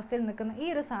മോശമായ അവസ്ഥയിൽ നിൽക്കുന്ന ഈ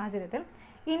ഒരു സാഹചര്യത്തിൽ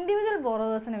ഇൻഡിവിജ്വൽ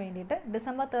ബോറോവേഴ്സിന് വേണ്ടിയിട്ട്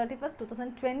December 31st,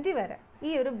 2020 വരെ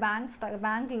ഈ ഒരു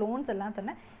ബാങ്ക് ലോൺസ് എല്ലാം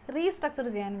തന്നെ റീസ്ട്രക്ചർ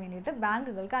ചെയ്യാൻ വേണ്ടിയിട്ട്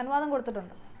ബാങ്കുകൾക്ക് അനുവാദം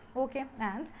കൊടുത്തിട്ടുണ്ട്. Okay,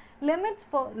 and limits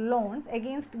for loans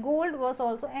against gold was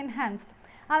also enhanced.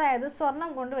 അതായത് സ്വർണം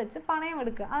കൊണ്ടുവച്ച് പണയം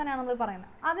എടുക്കുക, അതിനാണ് നമ്മൾ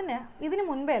പറയുന്നത്. ഇതിന്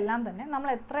മുൻപേ എല്ലാം തന്നെ നമ്മൾ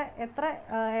എത്ര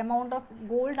എമൗണ്ട് ഓഫ്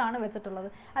ഗോൾഡ് ആണ് വെച്ചിട്ടുള്ളത്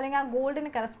അല്ലെങ്കിൽ ആ ഗോൾഡിന്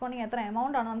കറസ്പോണ്ടിങ് എത്ര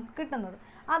എമൗണ്ട് ആണ് നമുക്ക് കിട്ടുന്നത്,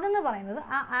 അതെന്ന് പറയുന്നത്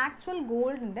ആ ആക്ച്വൽ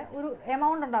ഗോൾഡിൻ്റെ ഒരു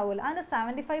എമൗണ്ട് ഉണ്ടാവുമല്ലോ അതിൻ്റെ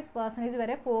 75%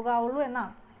 വരെ പോകാവുള്ളൂ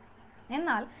എന്നാണ്.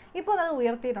 എന്നാൽ ഇപ്പോൾ അത്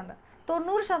ഉയർത്തിയിട്ടുണ്ട്.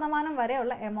 90%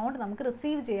 വരെയുള്ള എമൗണ്ട് നമുക്ക്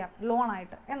റിസീവ് ചെയ്യാം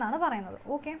ലോണായിട്ട് എന്നാണ് പറയുന്നത്.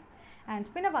 ഓക്കെ, ആൻഡ്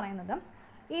പിന്നെ പറയുന്നത്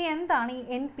ഈ എന്താണ് ഈ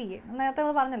NPA നേരത്തെ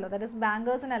നമ്മൾ പറഞ്ഞല്ലോ, ദാറ്റ് ഇസ്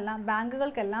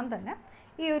ബാങ്കുകൾക്കെല്ലാം തന്നെ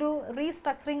ഈ ഒരു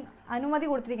റീസ്ട്രക്ചറിങ് അനുമതി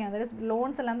കൊടുത്തിരിക്കുകയാണ്. ദാറ്റ് ഇസ്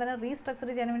ലോൺസ് എല്ലാം തന്നെ റീസ്ട്രക്ചർ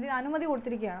ചെയ്യാൻ വേണ്ടി അനുമതി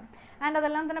കൊടുത്തിരിക്കുകയാണ്. ആൻഡ്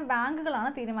അതെല്ലാം തന്നെ ബാങ്കുകളാണ്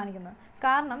തീരുമാനിക്കുന്നത്.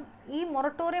 കാരണം ഈ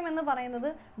മൊറട്ടോറിയം എന്ന് പറയുന്നത്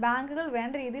ബാങ്കുകൾ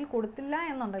വേണ്ട രീതിയിൽ കൊടുത്തില്ല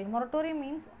എന്നുണ്ടെങ്കിൽ, മൊറട്ടോറിയം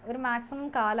മീൻസ് ഒരു മാക്സിമം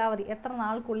കാലാവധി, എത്ര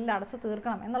നാൾക്കുള്ളിൽ അടച്ചു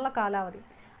തീർക്കണം എന്നുള്ള കാലാവധി,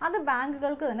 അത്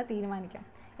ബാങ്കുകൾക്ക് തന്നെ തീരുമാനിക്കാം.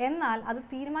 എന്നാൽ അത്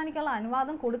തീരുമാനിക്കാനുള്ള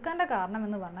അനുവാദം കൊടുക്കേണ്ട കാരണം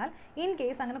എന്ന് പറഞ്ഞാൽ, ഇൻ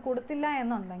കേസ് അങ്ങനെ കൊടുത്തില്ല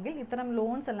എന്നുണ്ടെങ്കിൽ ഇത്തരം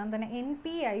ലോൺസ് എല്ലാം തന്നെ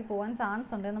NPA ആയി പോകാൻ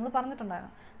ചാൻസ് ഉണ്ട് എന്ന് നമ്മൾ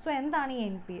പറഞ്ഞിട്ടുണ്ടായിരുന്നു. സോ എന്താണ് ഈ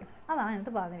NPA? അതാണ്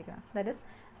അതിനകത്ത് പറഞ്ഞിരിക്കുന്നത്. That is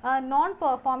known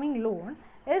performing loan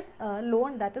is a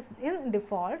loan that is in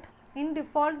default. In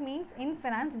default means in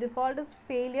finance, default is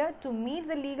failure to meet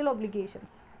the legal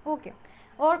obligations, okay,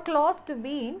 or close to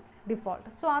be in default.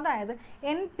 So അതായത്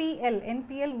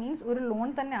NPL means ഒരു loan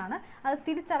തന്നെയാണ്, അത്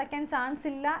തിരിച്ചടയ്ക്കാൻ chance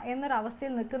ഇല്ല എന്നൊരു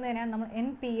അവസ്ഥയിൽ നിൽക്കുന്നതിനാണ് നമ്മൾ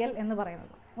NPL എന്ന്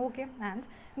പറയുന്നത്. Okay, and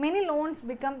many loans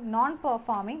become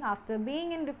non-performing after being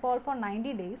in default for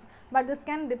 90 days, but this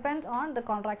can depend on the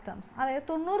contract terms. അതായത്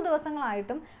 90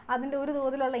 ദിവസങ്ങളായിട്ടും അതിൻ്റെ ഒരു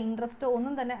തോതിലുള്ള ഇൻട്രസ്റ്റോ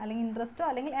ഒന്നും തന്നെ, അല്ലെങ്കിൽ ഇൻട്രസ്റ്റോ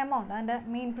അല്ലെങ്കിൽ എമൗണ്ട്, അതിൻ്റെ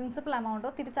മെയിൻ പ്രിൻസിപ്പൽ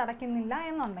എമൗണ്ടോ തിരിച്ചടയ്ക്കുന്നില്ല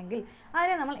എന്നുണ്ടെങ്കിൽ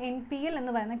അതിനെ നമ്മൾ NPL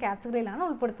എന്ന് പറയുന്ന കാറ്റഗറിയിലാണ്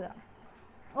ഉൾപ്പെടുത്തുക.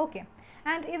 ഓക്കെ,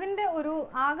 ആൻഡ് ഇതിൻ്റെ ഒരു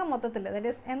ആകെ മൊത്തത്തിൽ ദാറ്റ്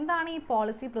ഈസ് എന്താണ് ഈ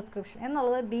പോളിസി പ്രിസ്ക്രിപ്ഷൻ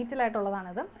എന്നുള്ളത് detail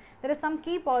ആയിട്ടുള്ളതാണിത്. There is some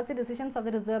key policy decisions of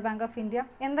the reserve bank of India.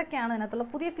 എന്തൊക്കെയാണ് ഇതിനകത്തുള്ള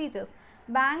പുതിയ features?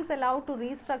 Banks allowed to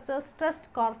restructure stressed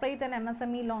corporate and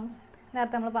MSME loans,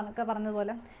 നേരത്തെ നമ്മൾ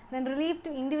പറഞ്ഞതുപോലെ. Then relief to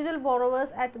individual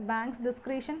borrowers at bank's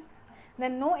discretion.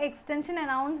 Then no extension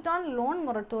announced on loan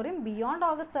moratorium beyond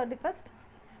August 31st.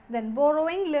 Then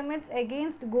borrowing limits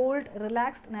against gold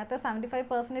relaxed. നേരത്തെ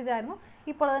 75% ആയിരുന്നു,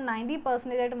 ഇപ്പോൾ അത്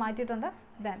 90% ആയിട്ട് മാറ്റിയിട്ടുണ്ട്.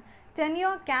 Then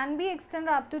tenure can be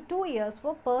extended up to 2 years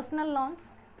for personal loans.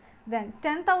 Then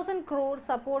 10,000 crore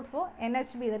support for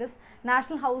NHB, that is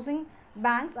National Housing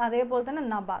Banks, അതേപോലെ തന്നെ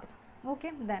NABARD.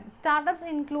 Okay, then startups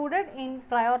included in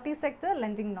priority sector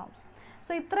lending norms.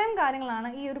 So ഇത്രയും കാര്യങ്ങളാണ്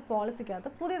ഈ ഒരു പോളിസിക്കകത്ത്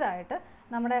പുതിയതായിട്ട്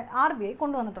നമ്മുടെ RBI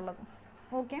കൊണ്ടുവന്നിട്ടുള്ളത്.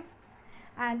 Okay,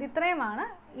 and ഇത്രയുമാണ്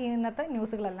ഇന്നത്തെ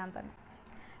ന്യൂസുകളെല്ലാം തന്നെ.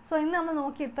 സോ ഇന്ന് നമ്മൾ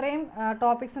നോക്കി ഇത്രയും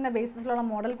ടോപ്പിക്സിൻ്റെ ബേസിസിലുള്ള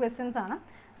മോഡൽ ക്വസ്റ്റ്യൻസ് ആണ്.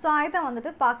 സോ ആദ്യത്തെ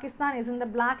വന്നിട്ട് Pakistan is in the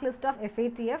black list of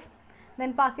FATF.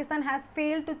 Then Pakistan has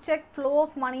failed to check flow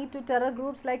of money to terror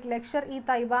groups like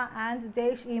Lashkar-e-Taiba and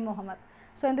Jaish-e-Mohammed.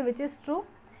 So in the which is true?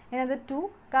 ഇതിനകത്ത് 2,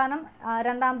 കാരണം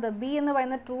രണ്ടാമത് B എന്ന്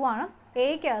പറയുന്നത് true ആണ്.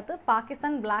 എക്കകത്ത്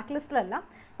Pakistan black ലിസ്റ്റിലല്ല,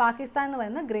 Pakistan എന്ന്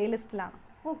പറയുന്നത് grey ലിസ്റ്റിലാണ്.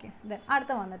 Okay, then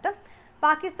അടുത്ത വന്നിട്ട്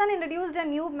Pakistan introduced a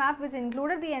new map which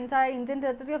included the entire Indian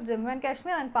territory of Jammu and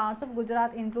Kashmir and parts of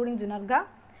Gujarat including Junargad.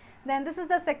 Then this is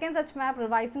the second such map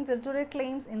revising territorial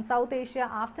claims in South Asia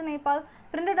after Nepal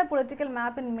printed a political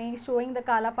map in May showing the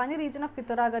Kalapani region of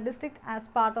Pithoragarh district as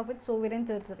part of its sovereign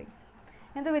territory.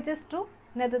 And which is true?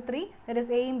 Another 3, that is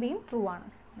A and B true ആണ്.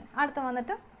 അടുത്ത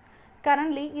വന്നിട്ട്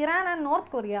currently Iran and North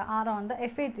Korea are on the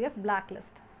FATF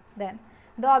blacklist. Then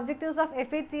the objectives of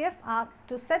FATF are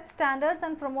to set standards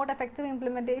and promote effective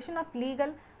implementation of legal,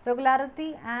 regularity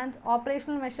and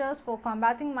operational measures for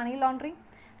combating money laundering,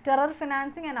 terror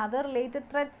financing and other related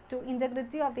threats to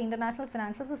integrity of the international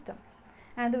financial system.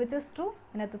 And which is true?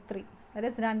 Another 3, that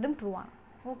is random true ആണ്.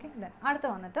 Okay, then അടുത്ത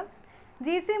വന്നിട്ട്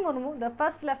GC Murmu, the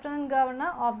first Lieutenant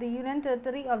Governor of the Union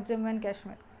Territory of Jammu and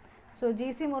Kashmir. So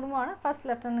GC Murmu ആണ് first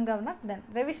Lieutenant Governor. Then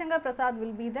Ravi Shankar Prasad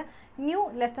will be the new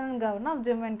Lieutenant Governor of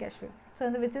Jammu and Kashmir. So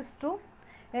which is true?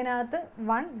 ഇതിനകത്ത്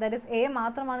 1, that is A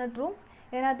മാത്രമാണ് true.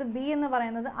 ഇതിനകത്ത് B എന്ന്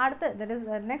പറയുന്നത് അടുത്ത്, that is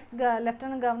next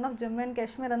Lieutenant Governor of Jammu and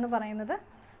Kashmir എന്ന് പറയുന്നത്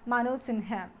Manoj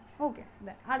സിൻഹയാണ്. Okay,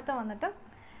 അടുത്ത വന്നിട്ട്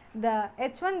the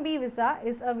H1B visa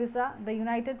is a visa the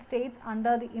United States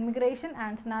under the Immigration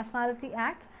and Nationality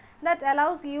Act that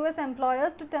allows US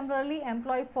employers to temporarily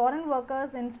employ foreign workers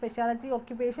in specialty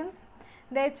occupations.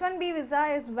 The H1B visa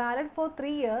is valid for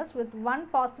 3 years with one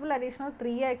possible additional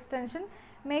 3-year extension,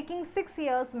 making 6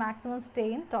 years maximum stay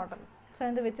in total. So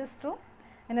in the which is true?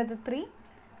 Another 3,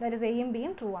 that is A and B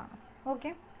true ആണ്.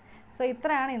 Okay, so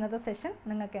ഇത്രയാണ് ഇന്നത്തെ session.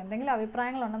 നിങ്ങൾക്ക് എന്തെങ്കിലും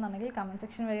അഭിപ്രായങ്ങളുണ്ടെന്നുണ്ടെങ്കിൽ comment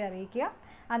section വഴി അറിയിക്കുക.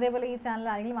 അതേപോലെ ഈ channel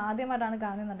ആരെങ്കിലും ആദ്യമായിട്ടാണ്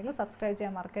കാണുന്നുണ്ടെങ്കിൽ സബ്സ്ക്രൈബ്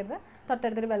ചെയ്യാൻ മറക്കരുത്.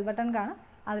 തൊട്ടടുത്തൊരു ബെൽ ബട്ടൺ കാണും,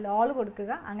 അതിൽ ഓൾ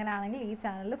കൊടുക്കുക. അങ്ങനെയാണെങ്കിൽ ഈ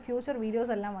ചാനലിൽ ഫ്യൂച്ചർ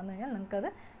വീഡിയോസ് എല്ലാം വന്നു കഴിഞ്ഞാൽ നിങ്ങൾക്കത്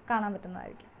കാണാൻ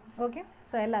പറ്റുന്നതായിരിക്കും. ഓക്കെ,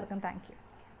 സോ എല്ലാവർക്കും താങ്ക് യു.